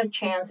 if you get a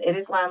chance, it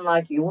is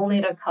landlocked. You will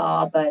need a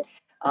car, but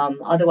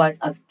otherwise,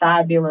 a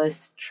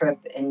fabulous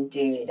trip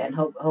indeed, and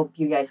hope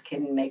you guys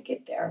can make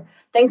it there.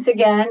 Thanks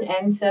again,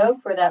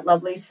 Enzo, for that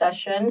lovely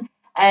session.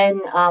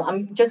 And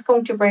I'm just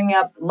going to bring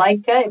up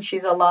Laika if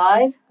she's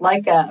alive.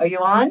 Laika, are you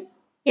on?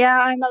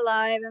 Yeah, I'm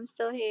alive. I'm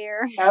still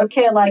here.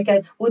 Okay,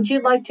 Laika, would you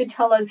like to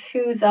tell us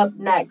who's up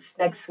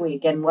next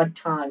week and what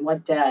time,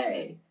 what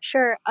day?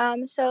 Sure.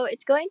 So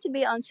it's going to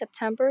be on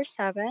September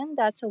 7th.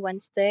 That's a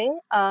Wednesday.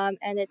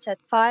 And it's at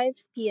 5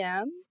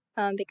 p.m.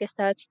 Because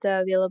that's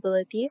the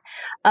availability.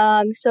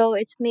 So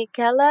it's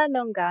Michela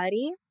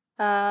Longari.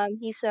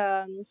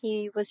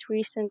 He was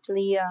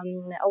recently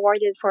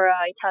awarded for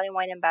Italian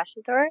Wine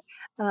Ambassador.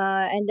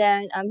 And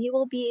then he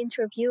will be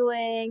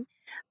interviewing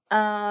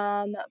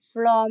from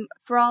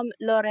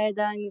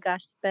Loredan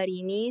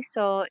Gasparini.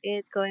 So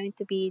it's going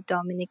to be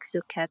Dominic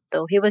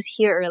Zucchetto. He was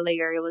here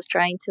earlier. He was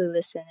trying to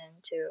listen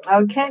to.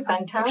 Okay,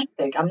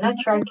 fantastic. I'm not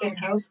sure I can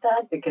host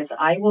that because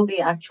I will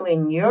be actually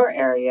in your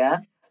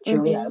area,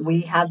 Julia. Mhm.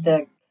 We have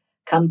the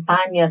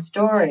Campania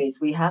Stories.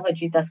 We have a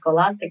Gita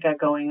Scholastica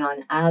going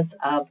on as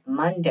of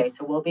Monday.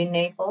 So we'll be in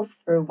Naples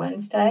through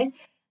Wednesday.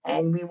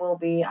 And we will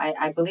be,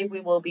 I believe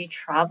we will be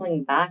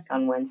traveling back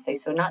on Wednesday.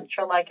 So not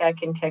sure like I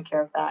can take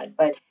care of that.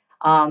 But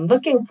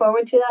looking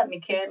forward to that.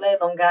 Michele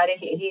Longari,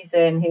 he's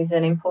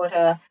an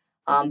importer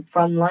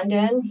from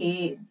London.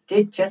 He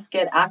did just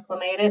get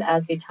acclimated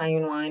as the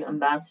Italian Wine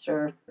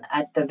Ambassador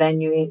at the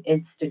Venue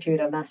Institute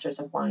of Masters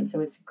of Wine. So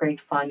it's great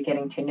fun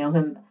getting to know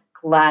him.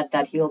 Glad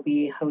that he'll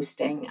be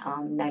hosting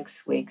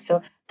next week.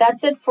 So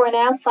that's it for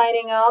now.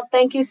 Signing off.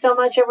 Thank you so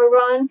much,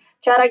 everyone.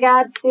 Ciao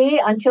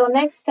ragazzi. Until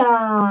next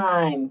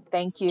time.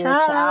 Thank you. Ciao.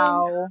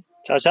 Ciao.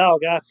 Ciao, ciao,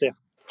 grazie.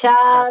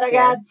 Ciao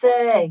Grazie.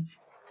 ragazzi.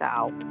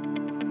 Ciao.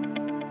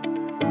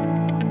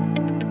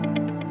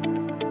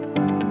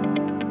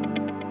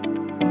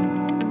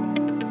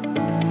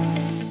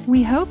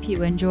 We hope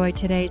you enjoyed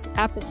today's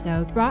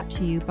episode brought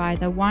to you by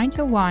the Wine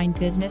to Wine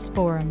Business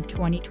Forum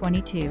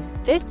 2022.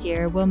 This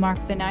year will mark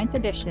the 9th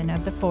edition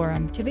of the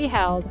forum to be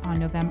held on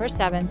November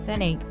 7th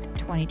and 8th,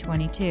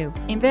 2022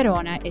 in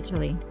Verona,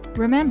 Italy.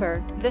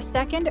 Remember, the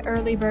second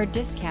early bird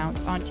discount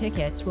on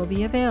tickets will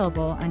be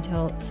available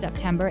until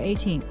September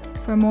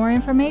 18th. For more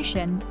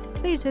information,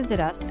 please visit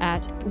us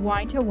at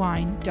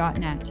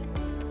winetowine.net.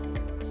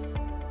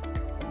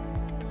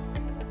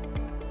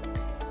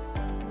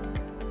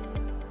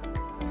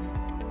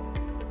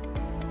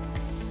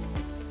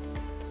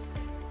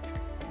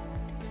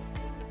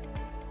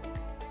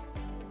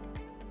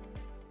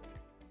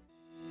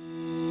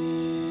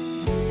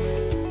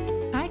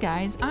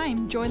 Guys,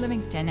 I'm Joy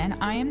Livingston, and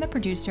I am the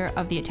producer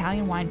of the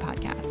Italian Wine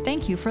Podcast.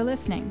 Thank you for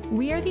listening.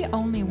 We are the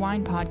only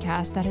wine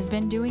podcast that has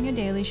been doing a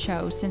daily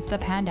show since the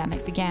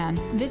pandemic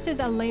began. This is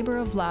a labor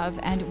of love,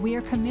 and we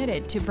are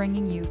committed to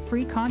bringing you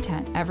free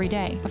content every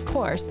day. Of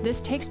course,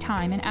 this takes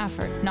time and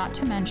effort, not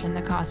to mention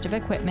the cost of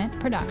equipment,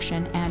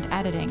 production, and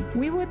editing.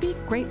 We would be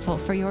grateful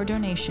for your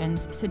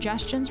donations,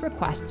 suggestions,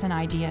 requests, and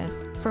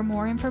ideas. For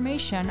more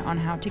information on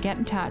how to get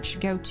in touch,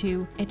 go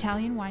to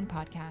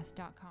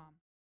ItalianWinePodcast.com.